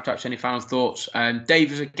final shout outs? Any final thoughts?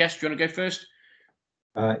 Dave, as a guest, do you want to go first?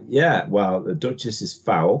 Yeah, well, the Duchess is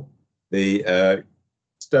foul. The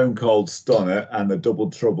Stone Cold Stunner and the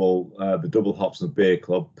Double Trouble, the Double Hops and Beer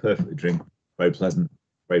Club, perfectly drink. Very pleasant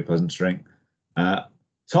drink.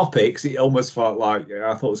 Topics, it almost felt like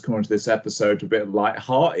I thought it was coming on to this episode a bit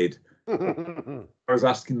light-hearted. I was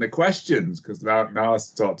asking the questions because now I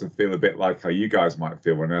start to feel a bit like how you guys might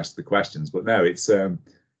feel when I ask the questions. But no, it's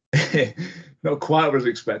not quite what I was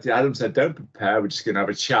expecting. Adam said, "Don't prepare. We're just going to have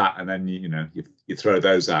a chat," and then you throw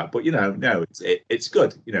those out. But no, it's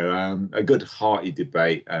good. A good hearty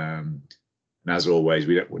debate. And as always,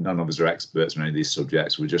 none of us are experts on any of these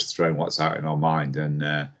subjects. We're just throwing what's out in our mind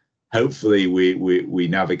and. Hopefully we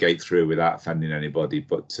navigate through without offending anybody,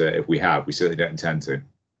 but if we have, we certainly don't intend to.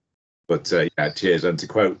 But cheers. And to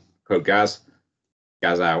quote Gaz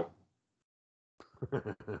out.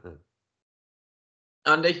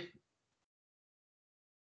 Andy?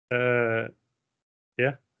 Yeah,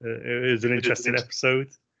 it was an interesting episode.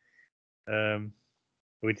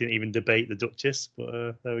 We didn't even debate the Duchess,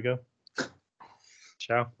 but there we go.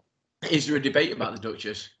 Ciao. Is there a debate about the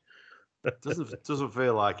Duchess? Doesn't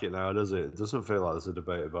feel like it now, does it? It doesn't feel like there's a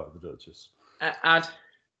debate about the Duchess. Ad?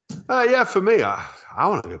 Yeah, for me, I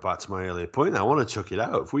want to go back to my earlier point. I want to chuck it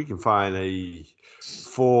out. If we can find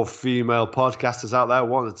 4 female podcasters out there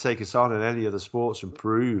wanting to take us on in any other sports and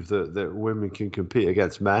prove that women can compete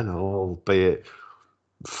against men, albeit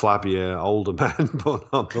flabbier, older men,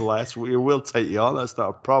 but nonetheless, we will take you on. That's not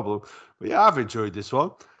a problem. But yeah, I've enjoyed this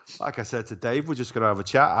one. Like I said to Dave, we're just going to have a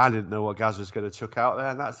chat. I didn't know what Gaz was going to chuck out there,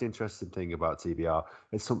 and that's the interesting thing about TBR.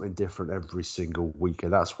 It's something different every single week,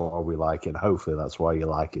 and that's why we like it, and hopefully that's why you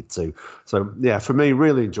like it too. So, yeah, for me,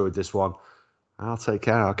 really enjoyed this one. I'll take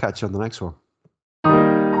care. I'll catch you on the next one.